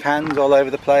tin cans all over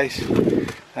the place.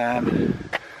 I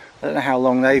don't know how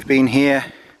long they've been here.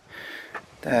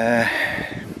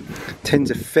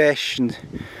 Tins of fish, and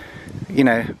you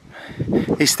know,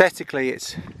 aesthetically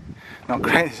it's not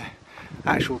great. There's an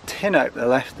actual tin opener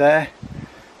left there,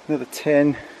 another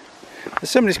tin.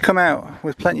 Somebody's come out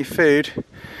with plenty of food.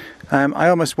 I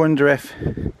almost wonder if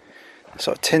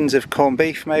sort of tins of corned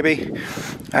beef maybe.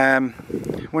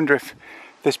 Wonder if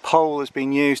this pole has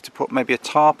been used to put maybe a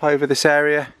tarp over this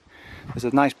area. There's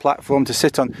a nice platform to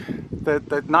sit on.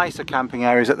 The nicer camping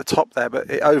area is at the top there, but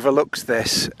it overlooks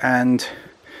this, and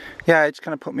yeah, it's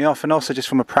kind of put me off. And also just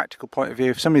from a practical point of view,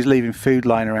 if somebody's leaving food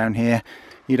lying around here,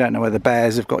 you don't know whether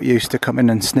bears have got used to coming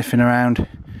and sniffing around.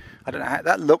 I don't know how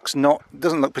that looks.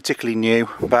 Doesn't look particularly new,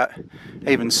 but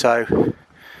even so,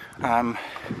 I'm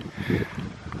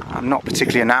not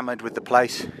particularly enamoured with the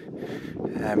place.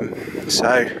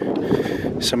 So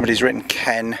somebody's written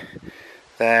Ken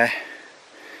there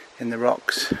in the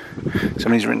rocks.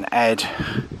 Somebody's written Ed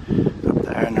up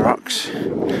there in the rocks.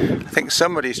 I think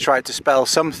somebody's tried to spell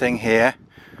something here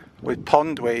with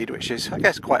pondweed, which is, I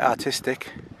guess, quite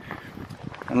artistic.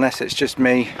 Unless it's just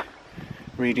me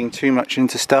reading too much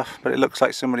into stuff, but it looks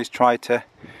like somebody's tried to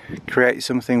create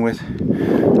something with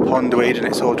pondweed and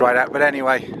it's all dried out. But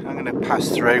anyway, I'm going to pass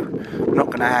through. I'm not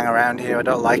going to hang around here, I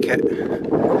don't like it.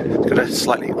 It's got a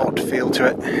slightly odd feel to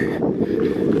it.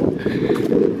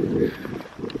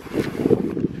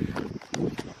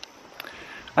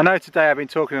 I know today I've been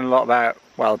talking a lot about,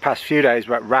 well, the past few days,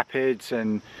 about rapids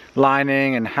and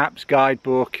lining and Haps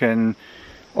guidebook and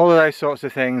all of those sorts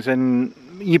of things, and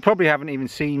you probably haven't even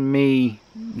seen me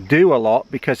do a lot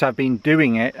because I've been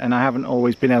doing it and I haven't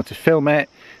always been able to film it.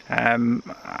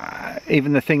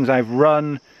 Even the things I've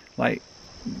run, like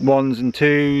 1s and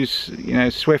 2s, you know,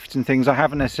 Swifts and things, I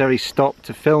haven't necessarily stopped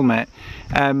to film it.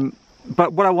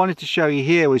 But what I wanted to show you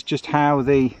here was just how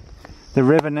the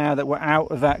river, now that we're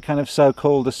out of that kind of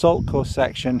so-called assault course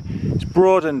section, it's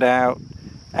broadened out.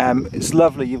 It's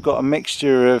lovely. You've got a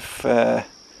mixture of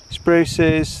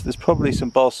spruces, there's probably some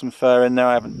balsam fir in there,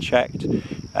 I haven't checked.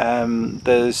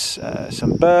 There's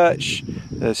some birch,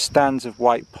 there's stands of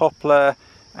white poplar,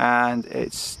 and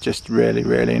it's just really,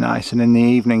 really nice. And in the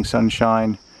evening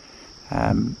sunshine,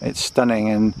 it's stunning.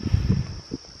 And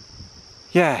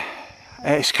yeah,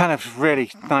 it's kind of really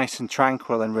nice and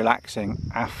tranquil and relaxing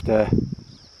after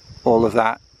all of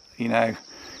that, you know,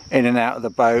 in and out of the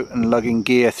boat and lugging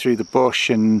gear through the bush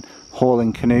and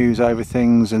hauling canoes over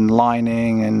things and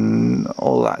lining and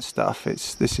all that stuff.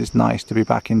 This is nice to be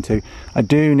back into. I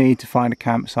do need to find a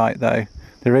campsite though.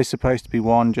 There is supposed to be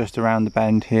one just around the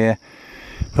bend here,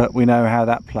 but we know how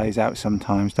that plays out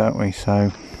sometimes, don't we?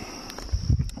 So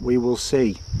we will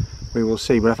see. We will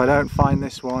see. But if I don't find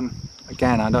this one,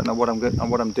 again, I don't know what I'm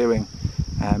doing.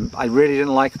 I really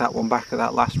didn't like that one back at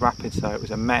that last rapid, so it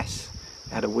was a mess.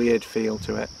 It had a weird feel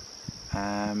to it.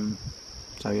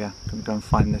 So yeah, I'm going to go and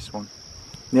find this one.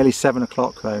 Nearly 7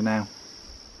 o'clock though now.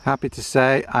 Happy to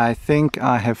say I think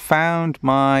I have found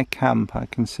my camp. I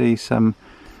can see some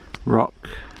little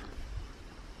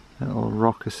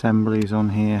rock assemblies on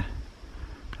here,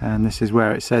 and this is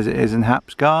where it says it is in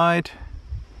Haps Guide.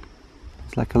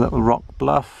 It's like a little rock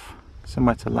bluff,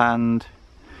 somewhere to land.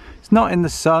 It's not in the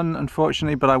sun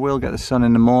unfortunately, but I will get the sun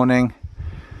in the morning.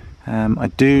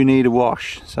 I do need a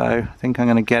wash, so I think I'm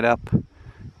going to get up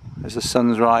as the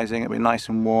sun's rising. It'll be nice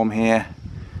and warm here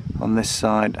on this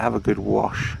side, have a good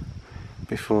wash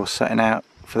before setting out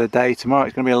for the day tomorrow.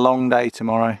 It's going to be a long day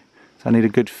tomorrow, so I need a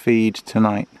good feed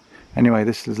tonight. Anyway,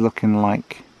 this is looking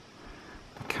like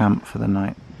the camp for the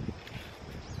night.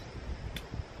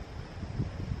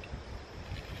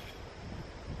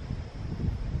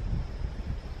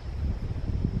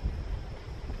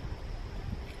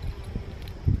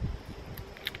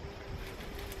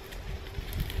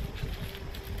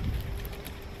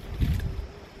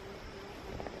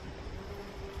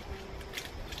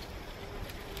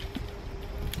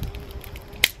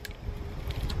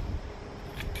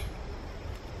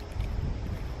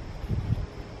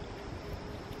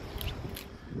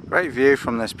 Great view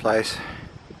from this place.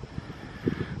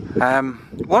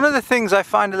 One of the things I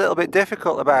find a little bit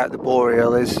difficult about the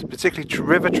Boreal is, particularly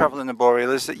river travel in the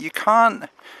Boreal, is that you can't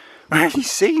really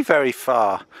see very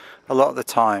far a lot of the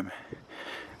time.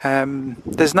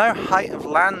 There's no height of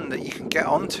land that you can get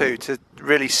onto to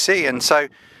really see, and so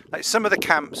like some of the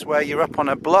camps where you're up on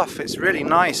a bluff, it's really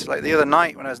nice. Like the other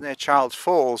night when I was near Child's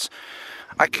Falls,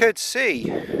 I could see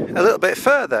a little bit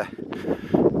further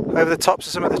over the tops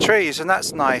of some of the trees, and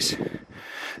that's nice.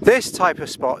 This type of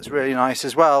spot is really nice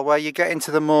as well, where you get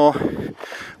into the more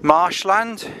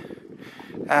marshland,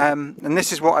 and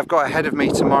this is what I've got ahead of me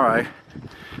tomorrow.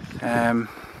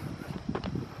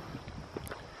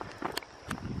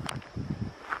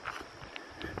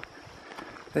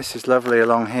 This is lovely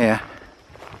along here.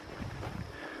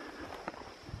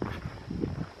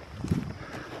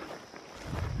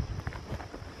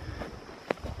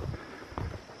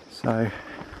 So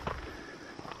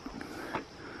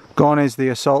gone is the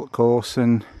assault course,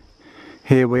 and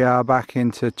here we are back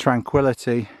into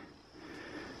tranquility,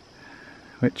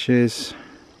 which is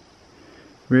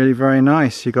really very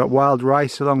nice. You've got wild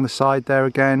rice along the side there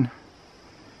again,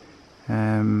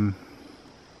 and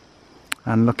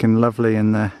looking lovely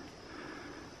in the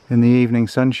evening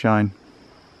sunshine.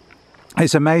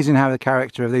 It's amazing how the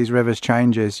character of these rivers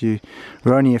changes.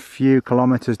 We're only a few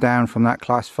kilometres down from that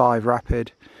class 5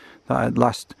 rapid that I had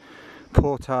last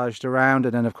portaged around,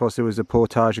 and then of course there was a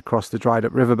portage across the dried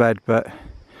up riverbed, but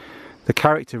the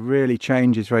character really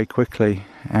changes very quickly,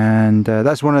 and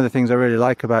that's one of the things I really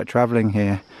like about travelling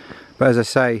here. But as I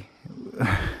say,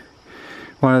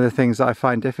 one of the things that I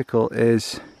find difficult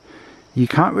is you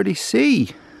can't really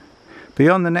see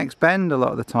beyond the next bend a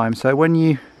lot of the time. So when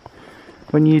you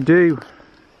do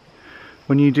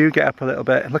get up a little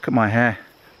bit, look at my hair.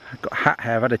 I've got hat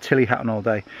hair. I've had a Tilly hat on all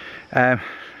day.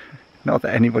 Not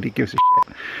that anybody gives a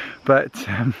shit, but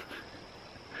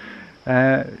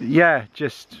yeah,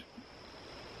 just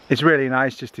it's really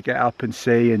nice just to get up and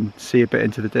see a bit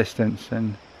into the distance,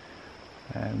 and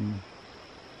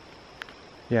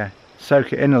yeah,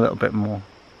 soak it in a little bit more.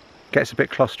 Gets a bit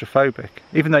claustrophobic,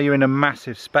 even though you're in a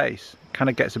massive space. It kind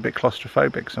of gets a bit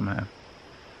claustrophobic somehow.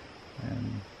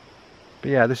 But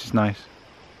yeah, this is nice.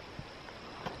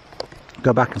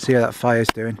 Go back and see how that fire's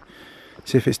doing.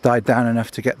 See if it's died down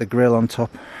enough to get the grill on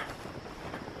top.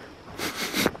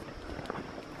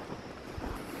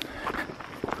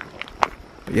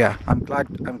 But yeah, I'm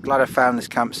glad I found this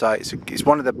campsite. It's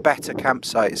one of the better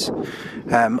campsites.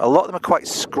 A lot of them are quite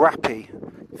scrappy.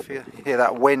 If you hear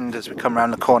that wind as we come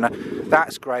around the corner,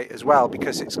 that's great as well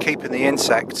because it's keeping the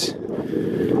insects.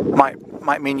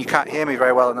 Might mean you can't hear me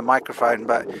very well on the microphone,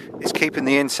 but it's keeping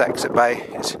the insects at bay.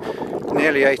 It's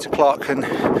nearly 8 o'clock and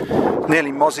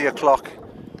nearly mozzie o'clock.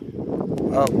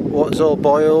 Well, water's all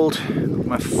boiled.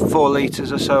 My 4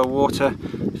 litres or so of water.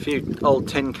 A few old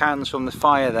tin cans from the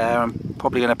fire there. I'm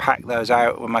probably going to pack those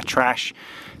out with my trash.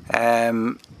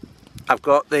 I've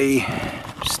got the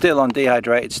still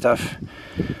undehydrated stuff.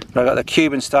 But I've got the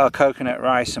Cuban style coconut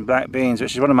rice and black beans,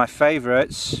 which is one of my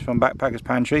favourites from Backpacker's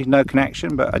Pantry. No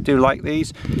connection, but I do like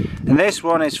these. And this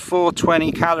one is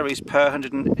 420 calories per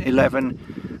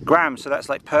 111 grams, so that's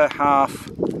like per half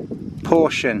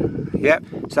portion. Yep,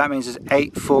 so that means there's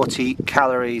 840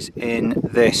 calories in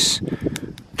this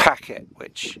packet,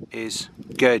 which is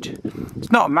good.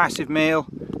 It's not a massive meal,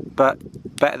 but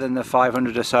better than the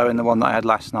 500 or so in the one that I had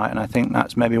last night, and I think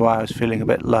that's maybe why I was feeling a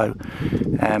bit low.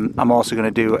 I'm also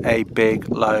going to do a big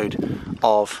load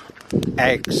of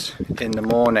eggs in the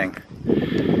morning.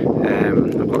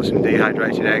 I've got some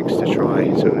dehydrated eggs to try,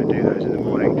 so I'm going to do those in the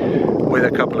morning with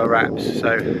a couple of wraps.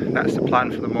 So that's the plan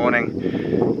for the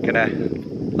morning. Gonna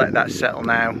let that settle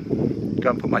now, go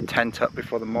and put my tent up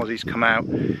before the mozzies come out,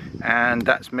 and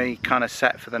that's me kind of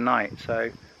set for the night.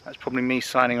 So that's probably me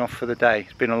signing off for the day.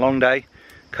 It's been a long day,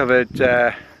 covered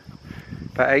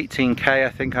about 18k I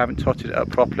think. I haven't totted it up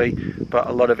properly, but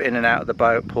a lot of in and out of the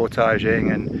boat,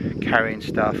 portaging and carrying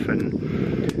stuff, and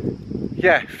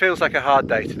yeah, feels like a hard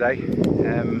day today.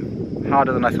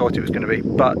 Harder than I thought it was going to be,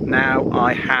 but now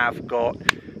I have got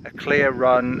a clear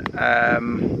run,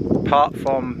 apart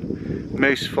from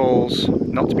Moose Falls,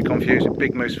 not to be confused with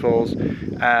Big Moose Falls,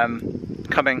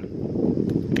 coming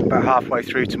about halfway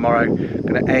through tomorrow. I'm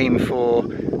going to aim for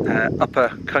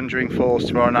Upper Conjuring Falls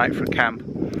tomorrow night for a camp.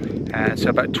 So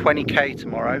about 20k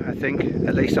tomorrow, I think.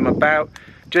 At least I'm about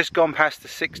just gone past the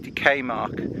 60k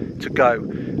mark to go,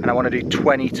 and I want to do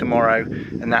 20 tomorrow,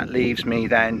 and that leaves me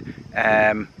then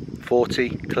 40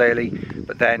 clearly,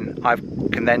 but then I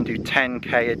can then do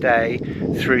 10k a day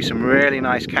through some really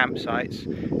nice campsites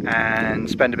and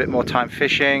spend a bit more time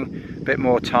fishing, a bit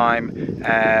more time.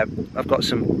 I've got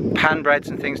some pan breads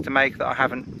and things to make that I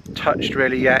haven't touched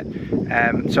really yet,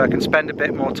 so I can spend a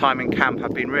bit more time in camp.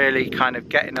 I've been really kind of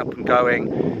getting up and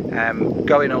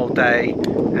going all day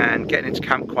and getting into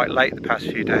camp quite late the past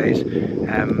few days,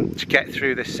 to get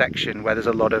through this section where there's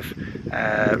a lot of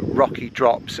rocky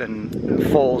drops and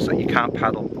falls that you can't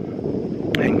paddle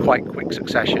in quite quick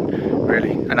succession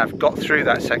really. And I've got through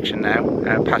that section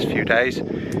now, past few days,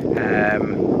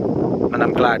 and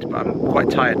I'm glad, but I'm quite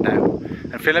tired now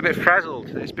and feeling a bit frazzled.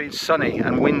 It's been sunny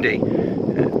and windy,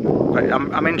 but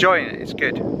I'm enjoying it. It's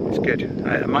good. It's good.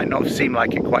 It might not seem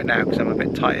like it quite now because I'm a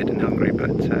bit tired and hungry,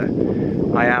 but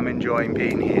I am enjoying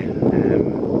being here.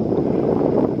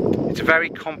 It's a very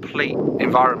complete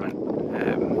environment.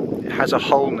 It has a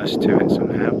wholeness to it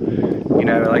somehow. You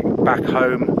know, like back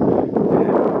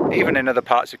home, even in other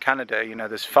parts of Canada, you know,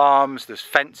 there's farms, there's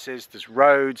fences, there's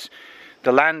roads.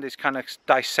 The land is kind of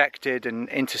dissected and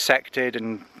intersected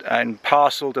and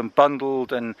parcelled and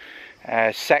bundled and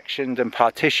sectioned and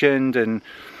partitioned, and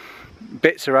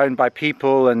bits are owned by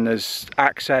people, and there's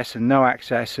access and no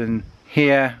access. And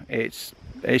here it's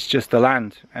just the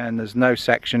land, and there's no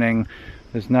sectioning,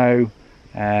 there's no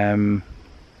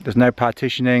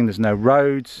partitioning, there's no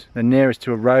roads. The nearest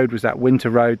to a road was that winter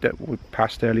road that we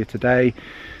passed earlier today,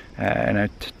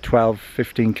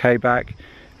 12-15k back.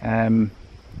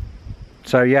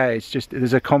 So yeah, it's just,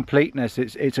 there's a completeness.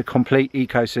 It's a complete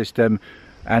ecosystem,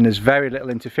 and there's very little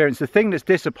interference. The thing that's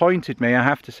disappointed me, I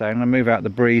have to say, I'm going to move out the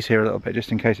breeze here a little bit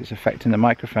just in case it's affecting the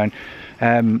microphone.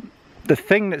 The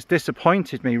thing that's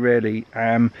disappointed me really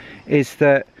is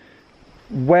that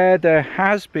where there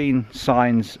has been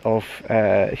signs of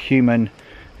human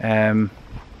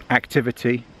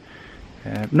activity,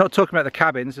 not talking about the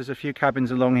cabins, there's a few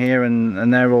cabins along here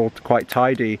and they're all quite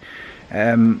tidy,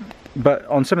 but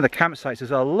on some of the campsites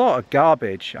there's a lot of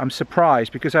garbage. I'm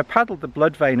surprised because I paddled the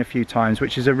Blood Vein a few times,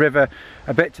 which is a river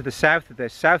a bit to the south of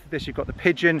this. South of this you've got the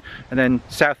Pigeon, and then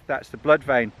south of that's the Blood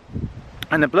Vein.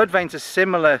 And the Blood Vein's a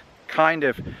similar kind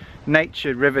of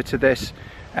natured river to this,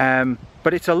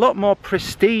 but it's a lot more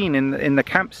pristine in the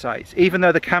campsites, even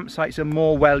though the campsites are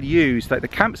more well used. Like the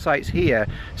campsites here,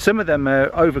 some of them are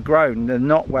overgrown, they're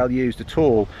not well used at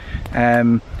all,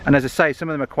 and as I say, some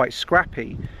of them are quite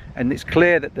scrappy, and it's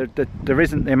clear that there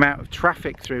isn't the amount of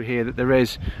traffic through here that there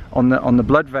is on the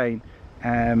Blood Vein.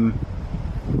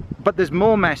 But there's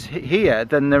more mess here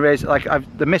than there is, like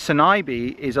the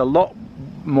Missinaibi is a lot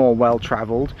more well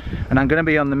travelled, and I'm going to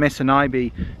be on the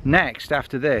Missinaibi next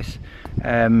after this,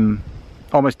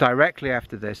 almost directly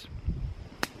after this.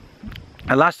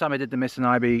 And last time I did the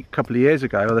Missinaibi a couple of years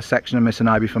ago, or the section of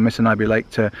Missinaibi from Missinaibi Lake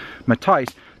to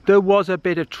Matthijs, there was a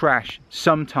bit of trash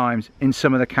sometimes in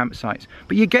some of the campsites,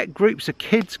 but you get groups of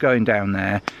kids going down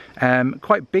there,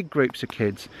 quite big groups of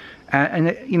kids,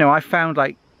 and you know, I found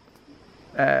like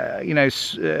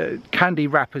candy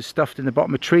wrappers stuffed in the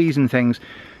bottom of trees and things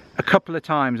a couple of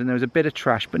times, and there was a bit of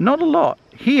trash, but not a lot.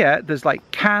 Here there's like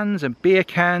cans and beer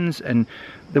cans, and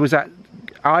there was that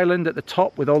island at the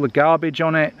top with all the garbage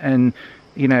on it, and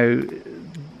you know,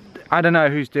 I don't know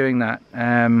who's doing that.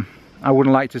 I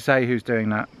wouldn't like to say who's doing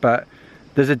that, but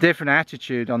there's a different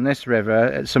attitude on this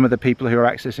river, some of the people who are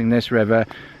accessing this river,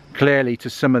 clearly, to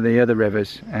some of the other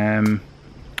rivers.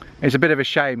 It's a bit of a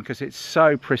shame because it's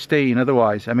so pristine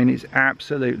otherwise. I mean, it's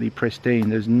absolutely pristine.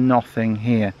 There's nothing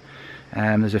here.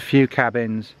 There's a few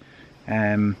cabins,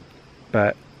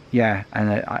 but yeah,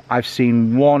 and I've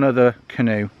seen one other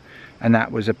canoe, and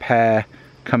that was a pair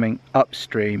coming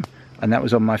upstream, and that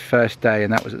was on my first day,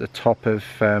 and that was at the top of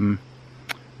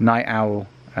Night Owl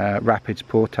Rapids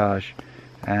Portage.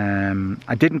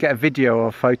 I didn't get a video or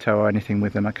a photo or anything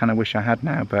with them. I kind of wish I had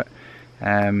now, but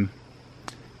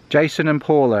Jason and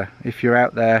Paula, if you're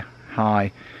out there,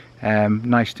 hi.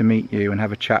 Nice to meet you and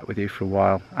have a chat with you for a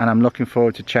while, and I'm looking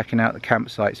forward to checking out the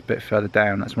campsites a bit further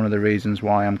down. That's one of the reasons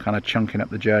why I'm kind of chunking up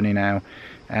the journey now.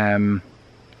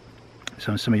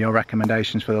 So some of your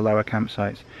recommendations for the lower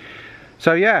campsites.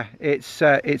 So yeah, it's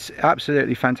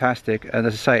absolutely fantastic, and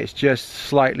as I say, it's just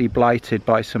slightly blighted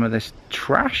by some of this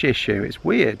trash issue. It's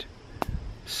weird,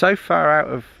 so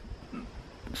far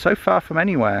from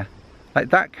anywhere. Like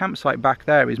that campsite back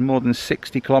there is more than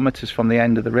 60 kilometers from the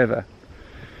end of the river,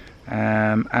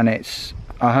 and it's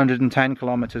 110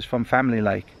 kilometers from Family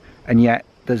Lake, and yet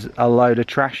there's a load of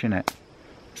trash in it.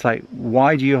 It's like,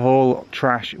 why do you haul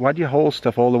trash, why do you haul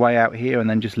stuff all the way out here and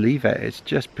then just leave it? It's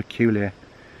just peculiar.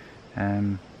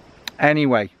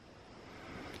 Anyway,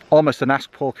 almost an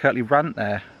Ask Paul Kirtley rant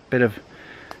there, bit of,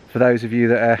 for those of you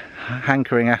that are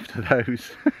hankering after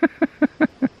those.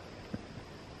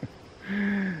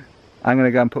 I'm going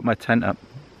to go and put my tent up.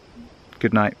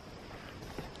 Good night.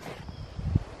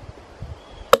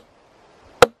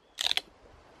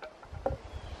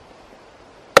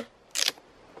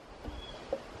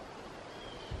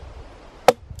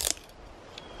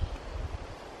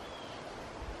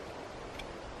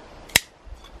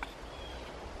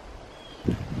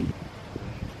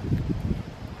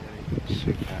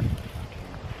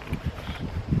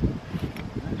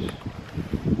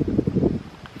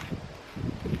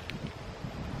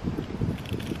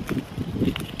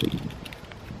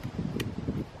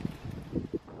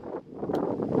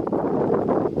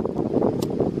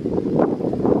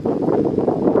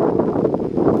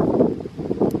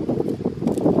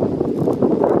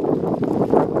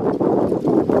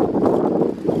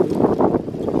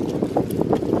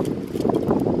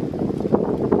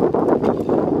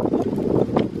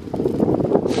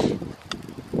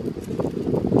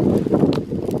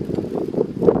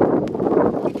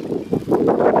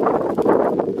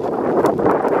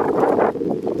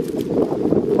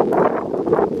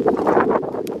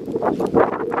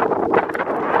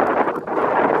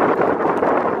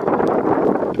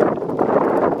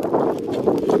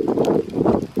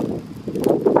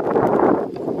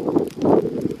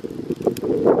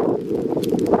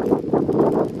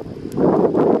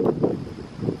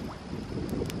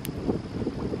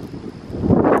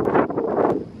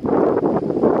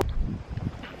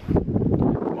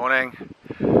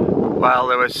 Well,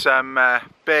 there was some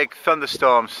big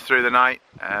thunderstorms through the night,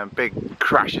 big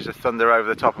crashes of thunder over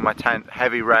the top of my tent,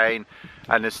 heavy rain,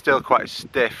 and there's still quite a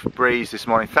stiff breeze this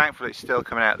morning. Thankfully it's still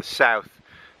coming out of the south,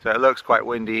 so it looks quite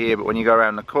windy here, but when you go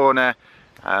around the corner,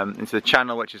 into the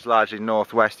channel, which is largely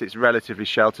northwest. It's relatively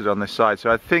sheltered on this side,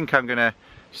 so I think I'm going to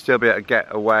still be able to get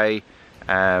away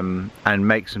and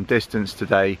make some distance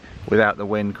today without the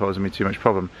wind causing me too much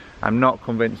problem. I'm not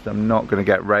convinced I'm not going to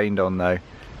get rained on though,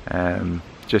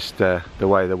 just the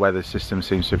way the weather system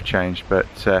seems to have changed.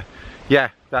 But yeah,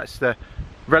 that's the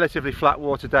relatively flat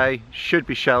water day, should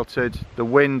be sheltered. The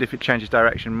wind, if it changes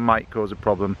direction, might cause a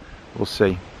problem. We'll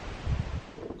see.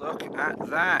 Look at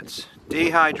that,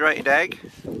 dehydrated egg,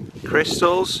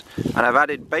 crystals, and I've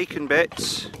added bacon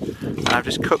bits, and I've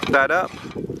just cooked that up,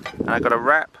 and I've got a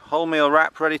wrap, wholemeal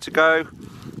wrap ready to go.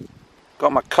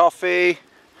 Got my coffee,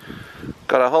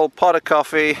 got a whole pot of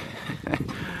coffee.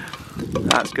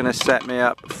 That's going to set me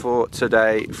up for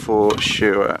today for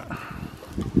sure.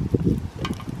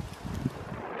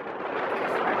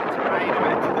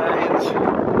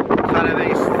 Kind of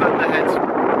these thunderheads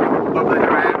bubbling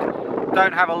around.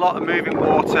 Don't have a lot of moving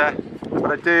water,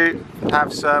 but I do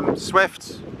have some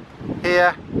swifts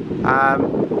here.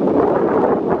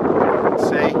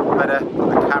 See, better put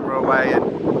the camera away and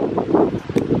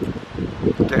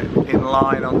get in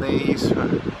line on these.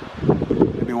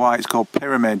 Maybe why it's called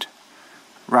Pyramid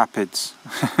Rapids,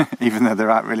 even though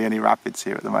there aren't really any rapids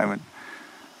here at the moment.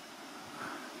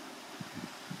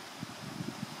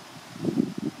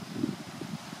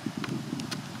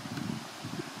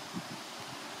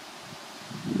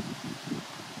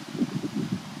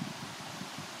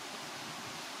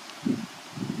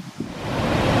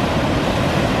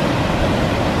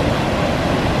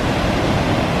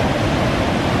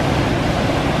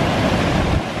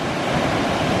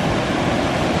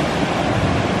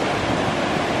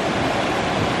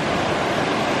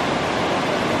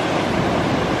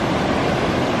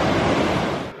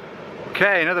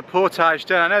 Okay, another portage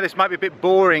done. I know this might be a bit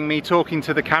boring, me talking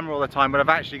to the camera all the time, but I've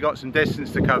actually got some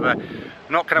distance to cover. I'm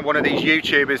not kind of one of these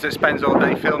YouTubers that spends all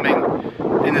day filming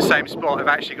in the same spot. I've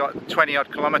actually got 20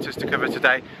 odd kilometers to cover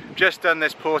today. Just done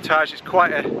this portage. It's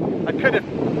quite a... I could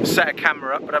have set a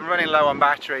camera up, but I'm running low on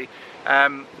battery.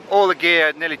 All the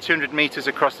gear, nearly 200 meters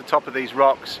across the top of these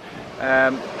rocks.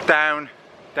 Down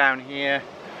here,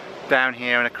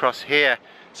 and across here.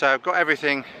 So I've got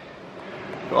everything,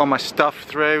 got all my stuff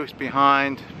through. It's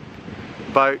behind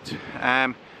the boat,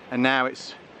 and now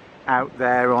it's out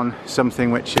there on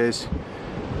something which is,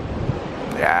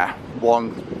 yeah,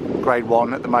 grade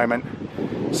 1 at the moment.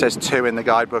 It says 2 in the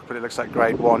guidebook, but it looks like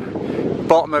grade 1.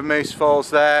 Bottom of Moose Falls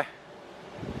there.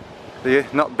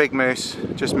 Not big moose,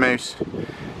 just moose.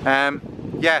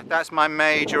 Yeah, that's my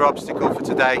major obstacle for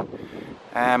today.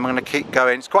 I'm going to keep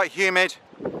going. It's quite humid.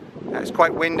 It's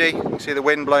quite windy. You can see the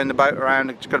wind blowing the boat around.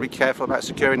 I've just got to be careful about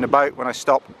securing the boat when I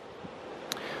stop.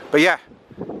 But yeah,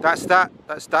 that's that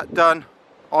done.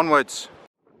 Onwards.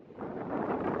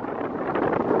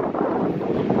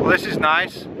 Well, this is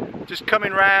nice. Just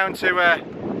coming round to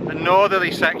the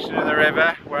northerly section of the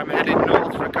river where I'm headed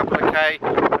north for a couple of K,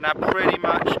 and I've pretty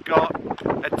much got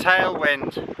a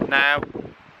tailwind now,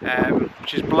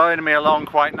 which is blowing me along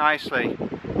quite nicely.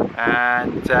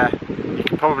 And you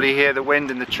can probably hear the wind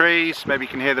in the trees, maybe you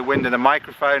can hear the wind in the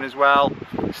microphone as well.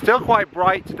 Still quite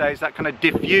bright today, it's that kind of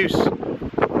diffuse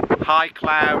high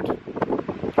cloud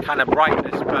kind of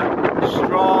brightness, but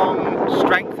strong,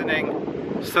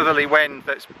 strengthening southerly wind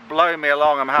that's blowing me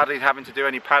along. I'm hardly having to do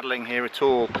any paddling here at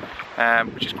all,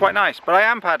 which is quite nice. But I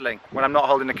am paddling when I'm not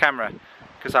holding the camera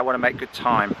because I want to make good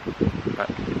time. But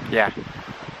yeah.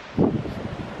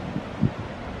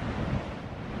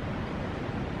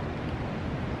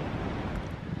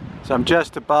 So I'm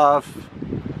just above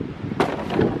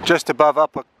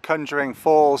Upper Conjuring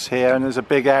Falls here, and there's a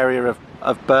big area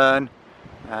of burn,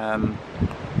 and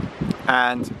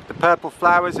the purple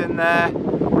flowers in there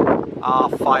are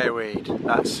fireweed.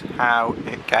 That's how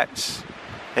it gets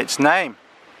its name.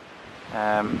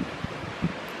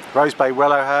 Rosebay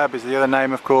willow herb is the other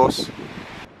name, of course.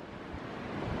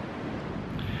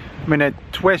 I'm in a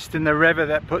twist in the river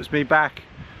that puts me back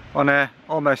on a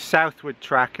almost southward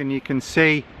track, and you can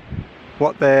see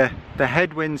what the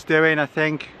headwind's doing. I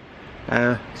think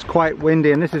it's quite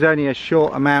windy, and this is only a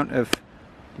short amount of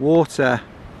water,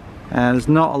 and there's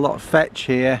not a lot of fetch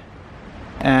here,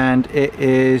 and it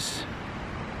is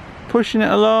pushing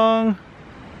it along.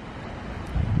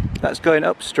 That's going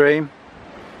upstream,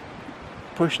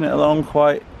 pushing it along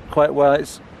quite well.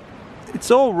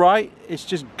 It's all right, it's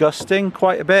just gusting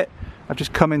quite a bit. I've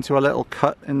just come into a little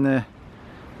cut in the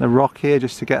rock here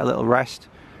just to get a little rest.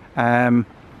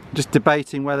 Just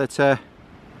debating whether to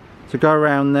go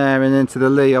around there and into the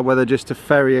lee, or whether just to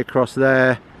ferry across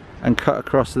there and cut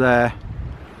across there.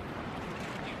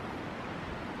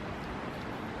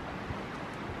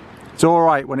 It's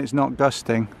alright when it's not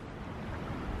gusting.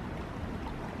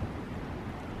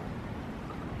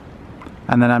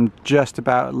 and then I'm just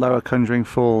about at Lower Conjuring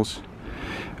Falls.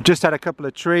 I've just had a couple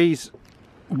of trees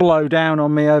blow down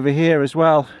on me over here as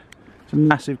well. It's a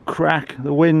massive crack.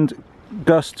 The wind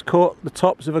gusts caught the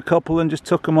tops of a couple and just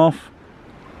took them off.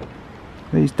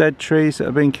 These dead trees that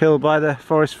have been killed by the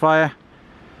forest fire.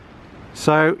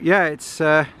 So yeah, it's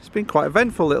been quite an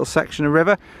eventful little section of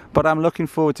river, but I'm looking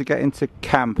forward to getting to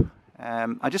camp.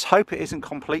 I just hope it isn't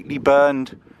completely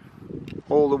burned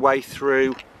all the way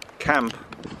through camp.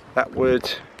 That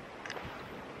wouldn't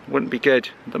be good.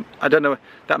 I don't know,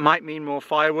 that might mean more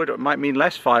firewood or it might mean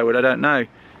less firewood, I don't know.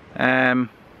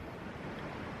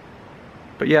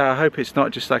 But yeah, I hope it's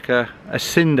not just like a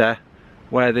cinder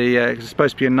where it's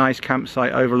supposed to be a nice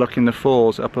campsite overlooking the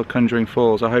falls, Upper Conjuring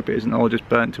Falls. I hope it isn't all just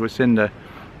burnt to a cinder.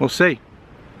 We'll see.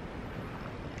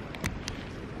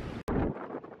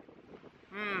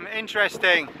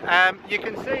 Interesting. You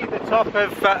can see the top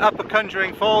of Upper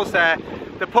Conjuring Falls there.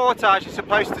 The portage is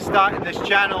supposed to start in this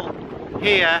channel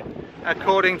here,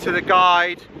 according to the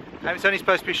guide. It's only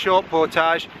supposed to be a short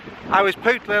portage. I was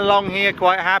pootling along here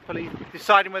quite happily,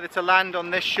 deciding whether to land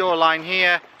on this shoreline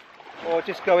here or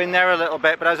just go in there a little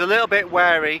bit, but I was a little bit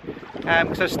wary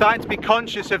because I was starting to be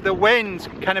conscious of the wind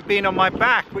kind of being on my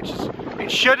back, which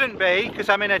it shouldn't be because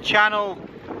I'm in a channel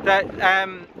that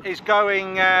is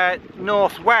going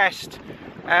northwest,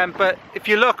 but if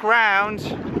you look round,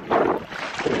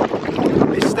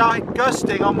 it started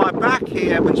gusting on my back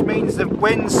here, which means the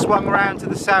wind swung around to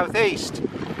the southeast.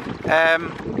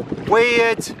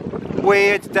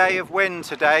 Weird day of wind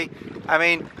today. I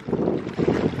mean,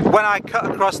 when I cut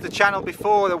across the channel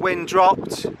before, the wind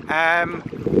dropped,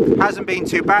 hasn't been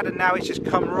too bad, and now it's just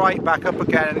come right back up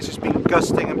again and it's just been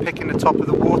gusting and picking the top of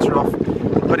the water off,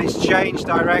 but it's changed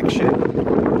direction.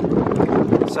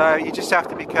 So you just have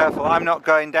to be careful. I'm not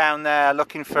going down there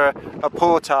looking for a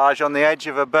portage on the edge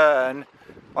of a burn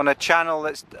on a channel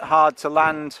that's hard to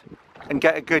land and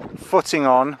get a good footing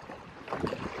on,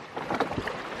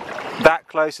 that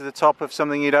close to the top of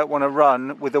something you don't want to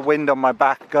run with the wind on my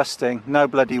back gusting. No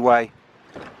bloody way.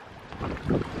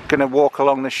 Gonna walk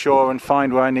along the shore and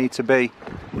find where I need to be.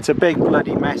 It's a big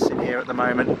bloody mess in here at the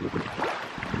moment.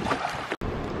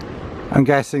 I'm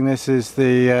guessing this is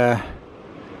the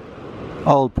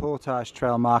old portage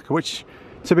trail marker, which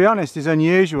to be honest is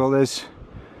unusual. There's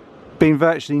been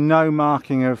virtually no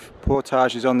marking of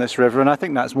portages on this river, and I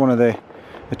think that's one of the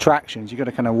attractions. You've got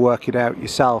to kind of work it out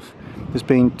yourself. There's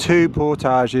been 2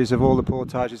 portages of all the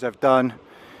portages I've done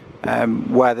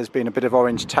where there's been a bit of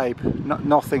orange tape,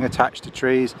 nothing attached to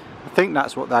trees. I think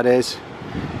that's what that is.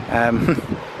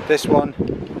 This one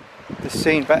has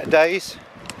seen better days.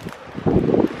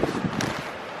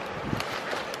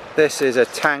 This is a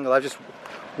tangle. I've just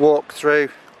walked through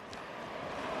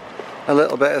a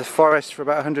little bit of the forest for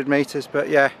about 100 meters, but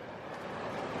yeah,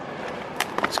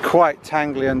 it's quite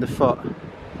tangly underfoot.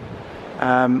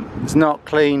 It's not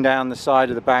clean down the side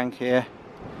of the bank here.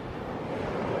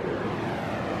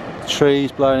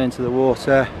 Trees blowing into the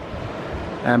water,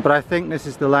 but I think this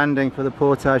is the landing for the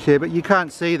portage here, but you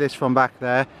can't see this from back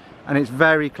there, and it's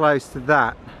very close to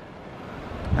that.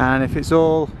 And if it's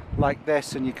all like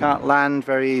this and you can't land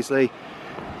very easily,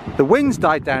 the wind's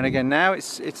died down again now.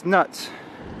 It's nuts.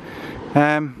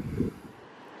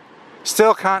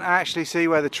 Still can't actually see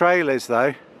where the trail is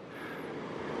though.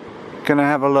 Gonna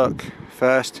have a look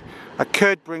first. I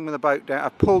could bring the boat down.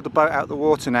 I've pulled the boat out of the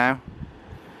water now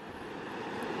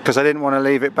because I didn't want to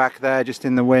leave it back there just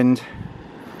in the wind.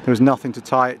 There was nothing to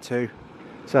tie it to,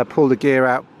 so I pulled the gear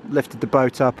out, lifted the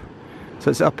boat up, so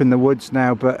it's up in the woods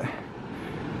now. But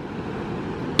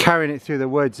carrying it through the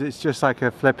woods, it's just like a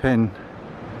flipping,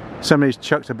 somebody's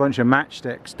chucked a bunch of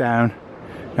matchsticks down,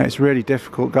 and it's really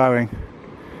difficult going.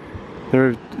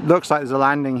 Looks like there's a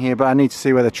landing here, but I need to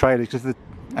see where the trail is, because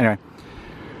anyway,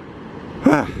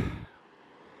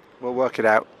 we'll work it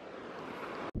out.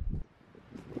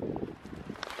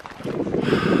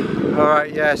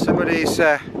 Alright, yeah, somebody's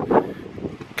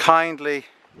kindly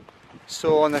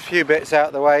sawn a few bits out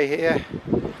of the way here.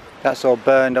 That's all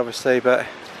burned obviously, but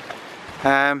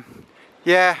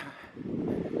yeah,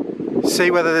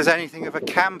 see whether there's anything of a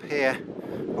camp here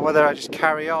or whether I just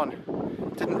carry on.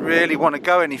 Didn't really want to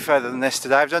go any further than this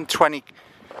today. I've done 20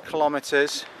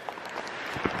 kilometers.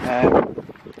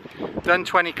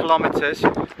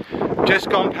 Just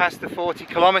gone past the 40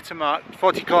 kilometer mark,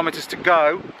 40 kilometers to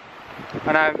go,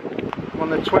 and I'm on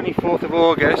the 24th of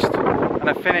August, and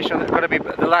I finish on, I've got to be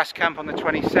at the last camp on the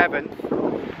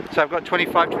 27th, so I've got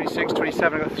 25, 26,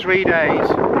 27, I've got 3 days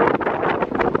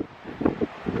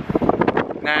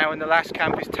now, and the last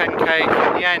camp is 10k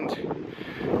at the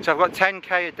end. So I've got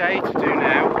 10k a day to do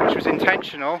now, which was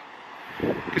intentional,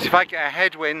 because if I get a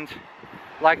headwind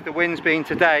like the wind's been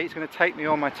today, it's going to take me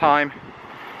all my time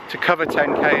to cover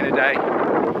 10k in a day.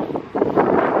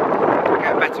 I'll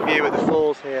get a better view of the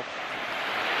falls here.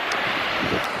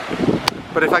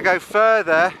 But if I go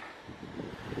further,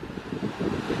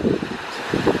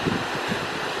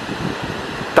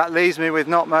 that leaves me with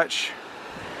not much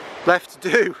left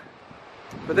to do.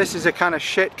 But this is a kind of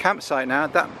shit campsite now.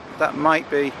 That might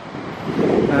be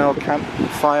an old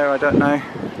campfire, I don't know.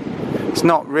 It's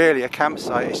not really a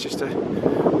campsite, it's just a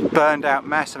burned out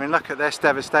mess. I mean, look at this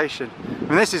devastation. I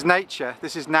mean, this is nature,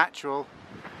 this is natural.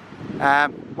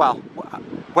 Well,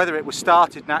 whether it was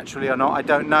started naturally or not, I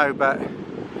don't know, but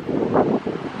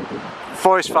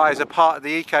forest fires are part of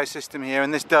the ecosystem here,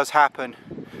 and this does happen.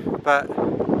 But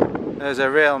there's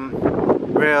a real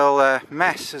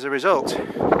mess as a result.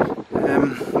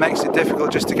 Makes it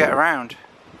difficult just to get around.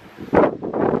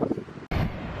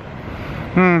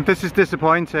 This is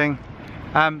disappointing.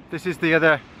 This is the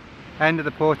other end of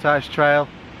the portage trail.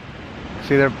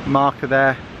 See the marker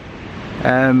there?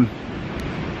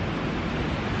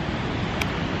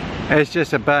 It's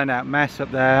just a burnout mess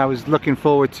up there. I was looking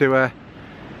forward to a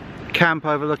camp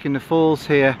overlooking the falls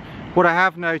here. What I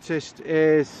have noticed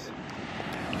is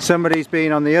somebody's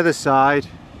been on the other side,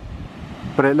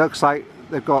 but it looks like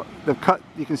they've cut,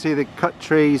 you can see the cut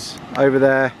trees over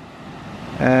there,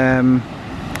 and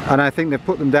I think they've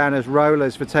put them down as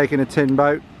rollers for taking a tin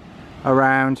boat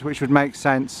around, which would make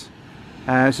sense.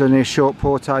 It's only a short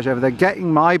portage over there.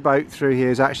 Getting my boat through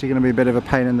here is actually going to be a bit of a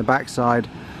pain in the backside.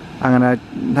 I'm going to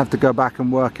have to go back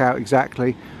and work out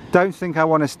exactly. Don't think I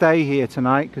want to stay here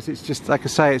tonight, because it's just, like I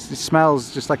say, it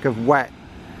smells just like a wet,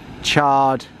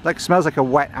 charred, smells like a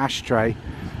wet ashtray.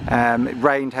 It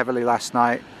rained heavily last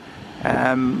night.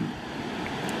 I'm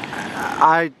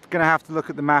going to have to look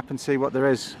at the map and see what there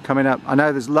is coming up. I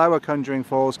know there's Lower Conjuring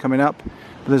Falls coming up,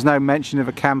 but there's no mention of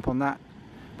a camp on that.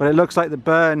 But it looks like the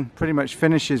burn pretty much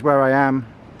finishes where I am.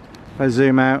 If I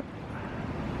zoom out,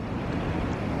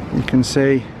 you can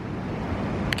see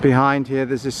behind here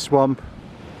there's this swamp.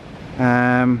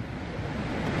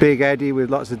 Big eddy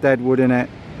with lots of dead wood in it.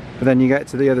 But then you get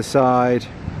to the other side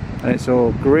and it's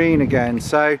all green again.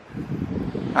 So,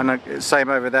 and same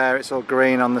over there, it's all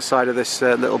green on the side of this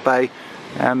little bay.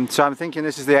 So I'm thinking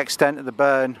this is the extent of the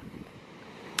burn,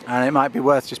 and it might be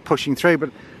worth just pushing through. But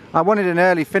I wanted an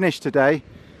early finish today.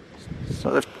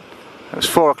 Sort of, it was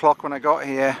 4 o'clock when I got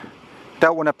here.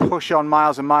 Don't want to push on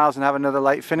miles and miles and have another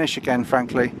late finish again,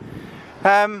 frankly.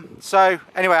 So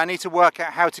anyway, I need to work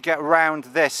out how to get around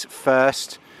this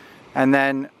first, and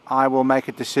then I will make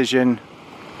a decision,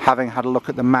 having had a look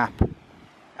at the map,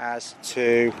 as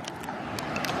to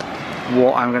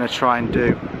what I'm going to try and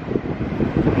do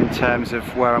in terms of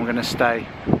where I'm going to stay.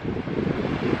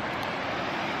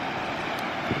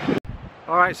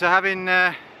 Alright, so having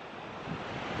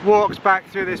walked back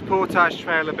through this portage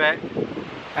trail a bit,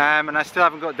 and I still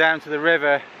haven't got down to the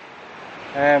river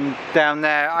down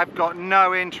there. I've got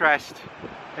no interest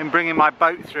in bringing my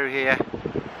boat through here.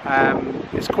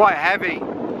 It's quite heavy,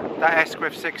 that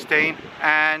Esquif 16,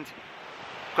 and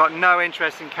got no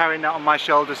interest in carrying that on my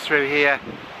shoulders through here.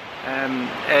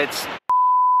 It's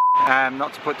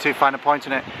not to put too fine a point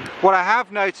on it. What I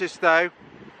have noticed though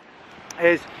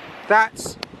is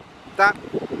that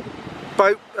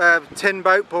boat, tin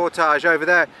boat portage over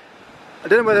there. I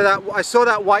don't know whether that, I saw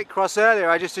that white cross earlier.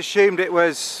 I just assumed it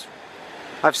was,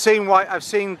 I've seen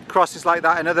crosses like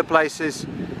that in other places,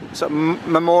 sort of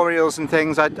memorials and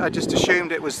things. I just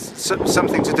assumed it was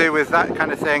something to do with that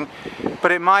kind of thing,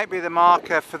 but it might be the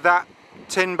marker for that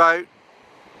tin boat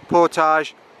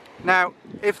portage. Now,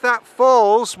 if that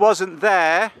falls wasn't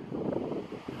there,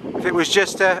 if it was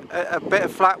just a bit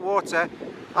of flat water,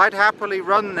 I'd happily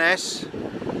run this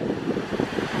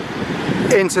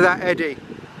into that eddy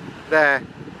there,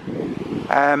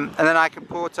 and then I can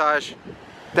portage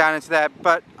down into there.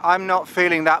 But I'm not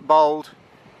feeling that bold.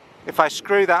 If I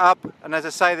screw that up, and as I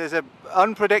say, there's an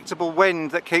unpredictable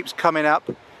wind that keeps coming up,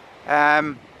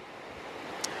 I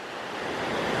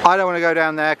don't want to go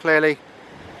down there, clearly.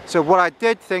 So what I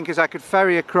did think is I could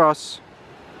ferry across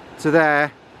to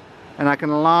there, and I can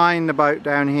line the boat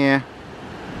down here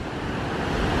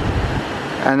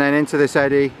and then into this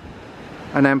eddy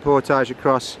and then portage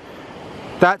across.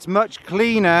 That's much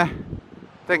cleaner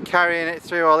than carrying it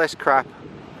through all this crap,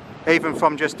 even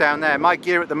from just down there. My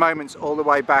gear at the moment's all the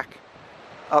way back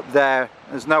up there.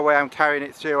 There's no way I'm carrying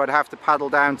it through. I'd have to paddle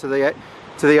down to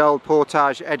the old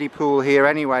portage eddy pool here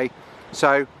anyway.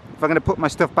 So if I'm going to put my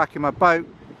stuff back in my boat,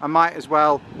 I might as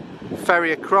well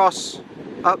ferry across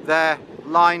up there,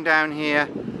 line down here,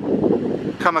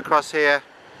 come across here,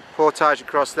 portage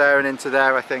across there and into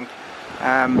there, I think.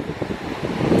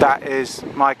 that is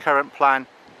my current plan.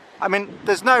 I mean,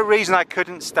 there's no reason I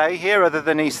couldn't stay here other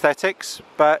than aesthetics,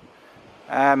 but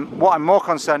what I'm more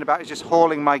concerned about is just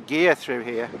hauling my gear through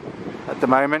here at the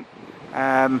moment.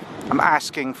 I'm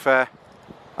asking for,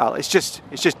 well, it's just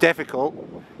difficult,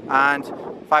 and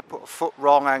if I put a foot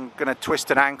wrong, I'm going to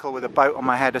twist an ankle with a boat on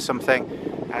my head or something.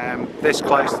 This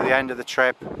close to the end of the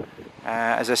trip,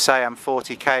 as I say, I'm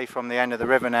 40k from the end of the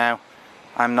river now.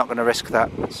 I'm not going to risk that.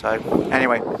 So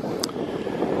anyway,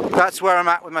 that's where I'm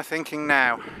at with my thinking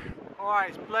now. Alright,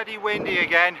 it's bloody windy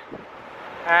again.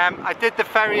 I did the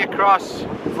ferry across,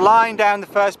 flying down the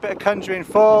first bit of country and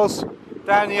falls,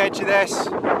 down the edge of this,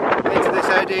 into this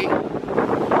eddy.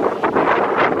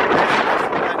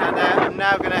 And I'm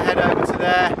now going to head over to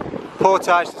there,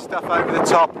 portage the stuff over the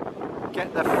top,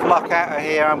 get the flock out of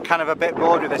here. I'm kind of a bit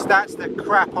bored with this. That's the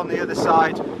crap on the other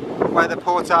side where the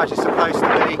portage is supposed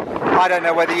to be. I don't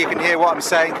know whether you can hear what I'm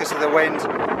saying because of the wind,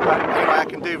 but anyway, I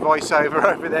can do voiceover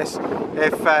over this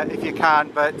if you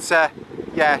can't. But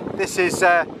yeah, this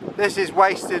is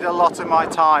wasted a lot of my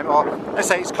time, or let's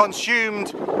say it's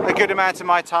consumed a good amount of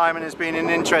my time and has been an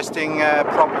interesting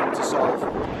problem to solve.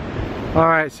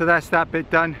 Alright, so that's that bit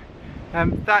done.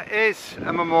 That is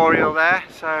a memorial there,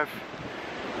 so I've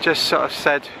just sort of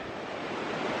said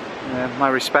my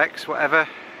respects, whatever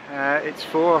it's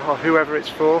for, or whoever it's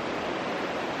for.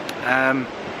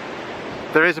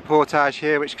 There is a portage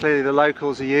here which clearly the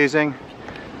locals are using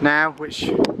now,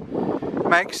 which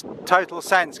makes total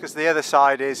sense because the other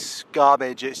side is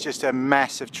garbage. It's just a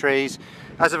mess of trees,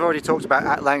 as I've already talked about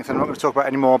at length. I'm not going to talk about it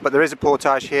anymore, but there is a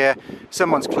portage here.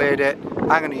 Someone's cleared it.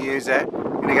 I'm going to use it.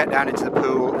 I'm going to get down into the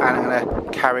pool and I'm going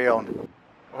to carry on.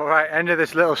 Alright, end of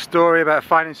this little story about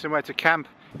finding somewhere to camp.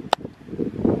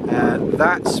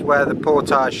 That's where the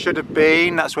portage should have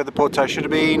been. That's where the portage should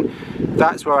have been.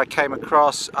 That's where I came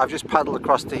across. I've just paddled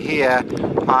across to here.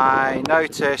 I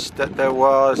noticed that there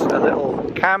was a little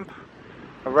camp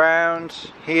around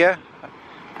here.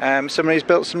 Somebody's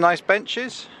built some nice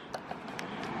benches.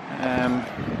 And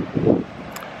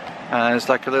there's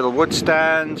like a little wood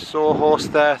stand, sawhorse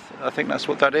there. I think that's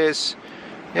what that is.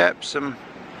 Yep, some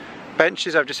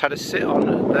benches. I've just had a sit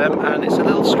on them, and it's a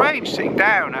little strange sitting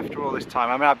down after all this time.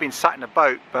 I mean, I've been sat in a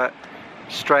boat, but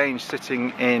strange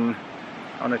sitting in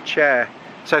on a chair.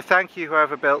 So thank you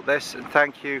whoever built this, and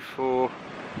thank you for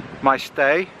my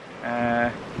stay.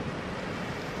 I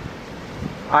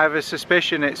have a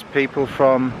suspicion it's people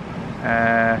from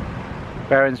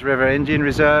Berens River Indian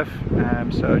Reserve,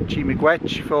 so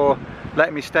Chimigwech for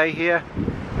letting me stay here,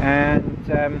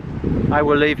 and I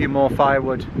will leave you more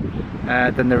firewood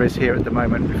than there is here at the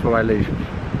moment before I leave.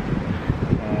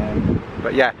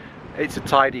 But yeah, it's a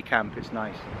tidy camp. It's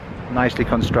nice, nicely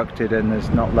constructed, and there's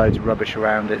not loads of rubbish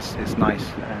around. It's nice.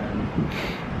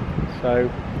 So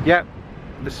yeah,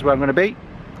 this is where I'm going to be,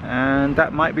 and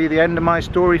that might be the end of my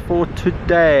story for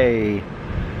today,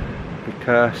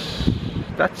 because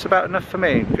that's about enough for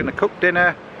me. I'm going to cook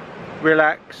dinner,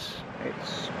 relax.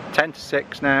 It's 10 to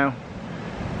 6 now.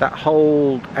 That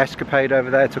whole escapade over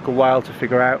there took a while to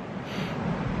figure out,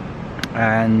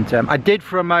 and I did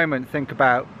for a moment think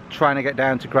about trying to get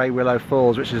down to Grey Willow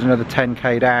Falls, which is another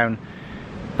 10k down,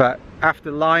 but after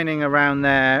lining around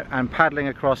there and paddling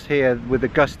across here with a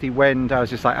gusty wind, I was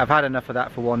just like, I've had enough of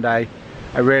that for one day.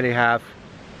 I really have,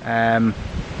 and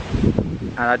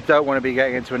I don't want to be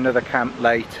getting into another camp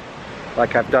late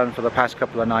like I've done for the past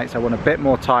couple of nights. I want a bit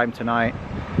more time tonight,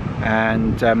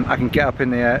 and I can get up in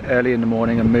the early in the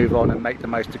morning and move on and make the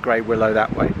most of Grey Willow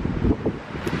that way.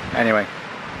 Anyway.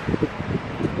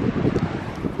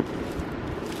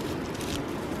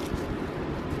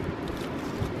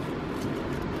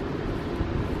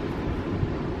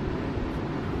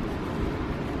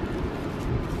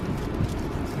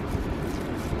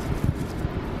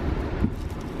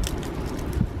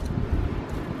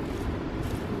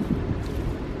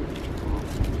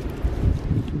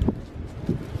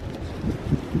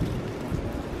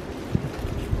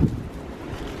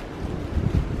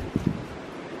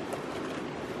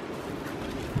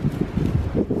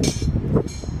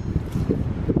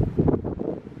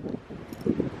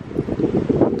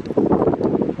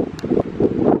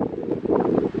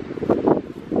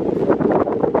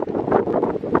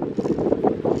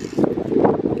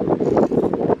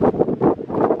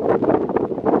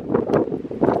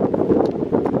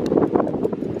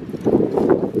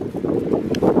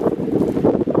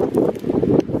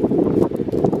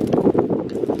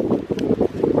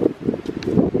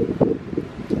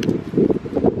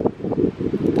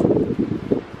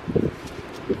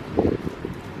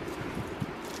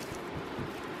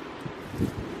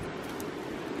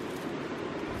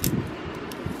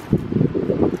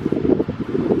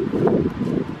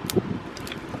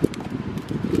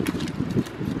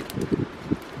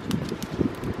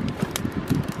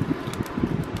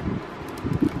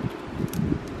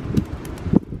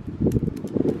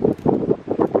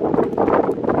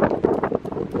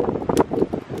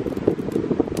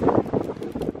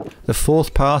 The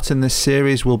fourth part in this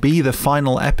series will be the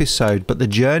final episode, but the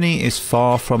journey is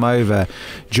far from over.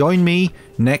 Join me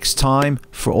next time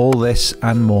for all this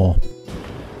and more.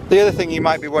 The other thing you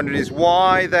might be wondering is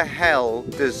why the hell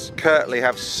does Kirtley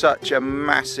have such a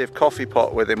massive coffee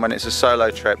pot with him when it's a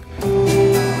solo trip?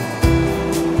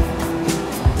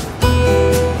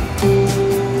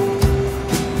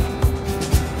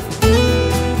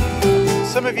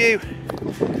 Some of you,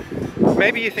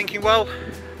 maybe you're thinking, well,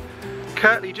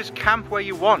 Kirtley, just camp where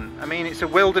you want. I mean, it's a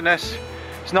wilderness,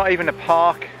 it's not even a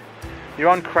park, you're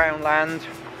on Crown land.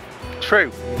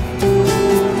 True.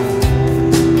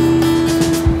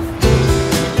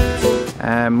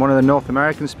 One of the North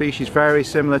American species, very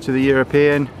similar to the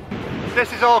European.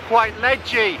 This is all quite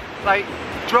ledgy, like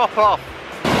drop off.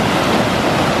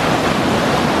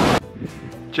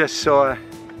 Just saw a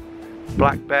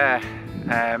black bear,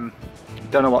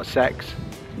 don't know what sex,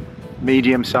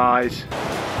 medium size.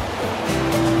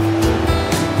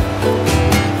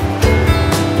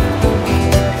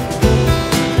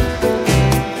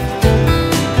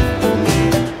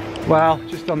 Well,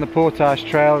 just on the portage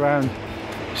trail around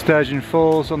Sturgeon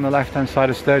Falls, on the left hand side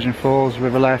of Sturgeon Falls,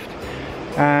 river left,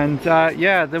 and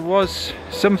yeah, there was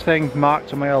something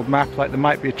marked on my old map like there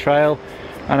might be a trail,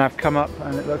 and I've come up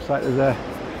and it looks like there's a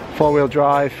four-wheel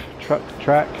drive truck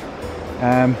track.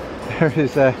 There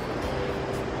is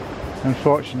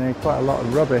unfortunately quite a lot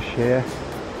of rubbish here,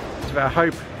 so I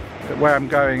hope that where I'm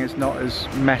going is not as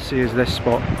messy as this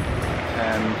spot.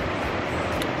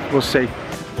 We'll see.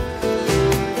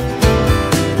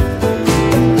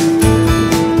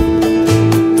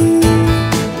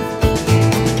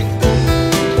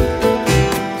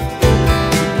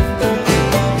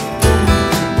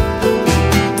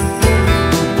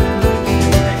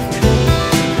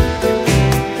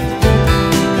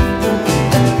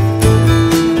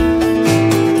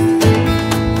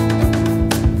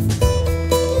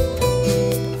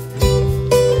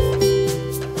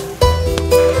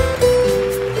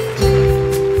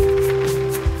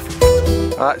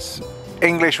 That's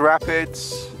English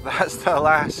Rapids, that's the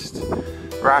last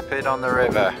rapid on the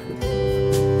river.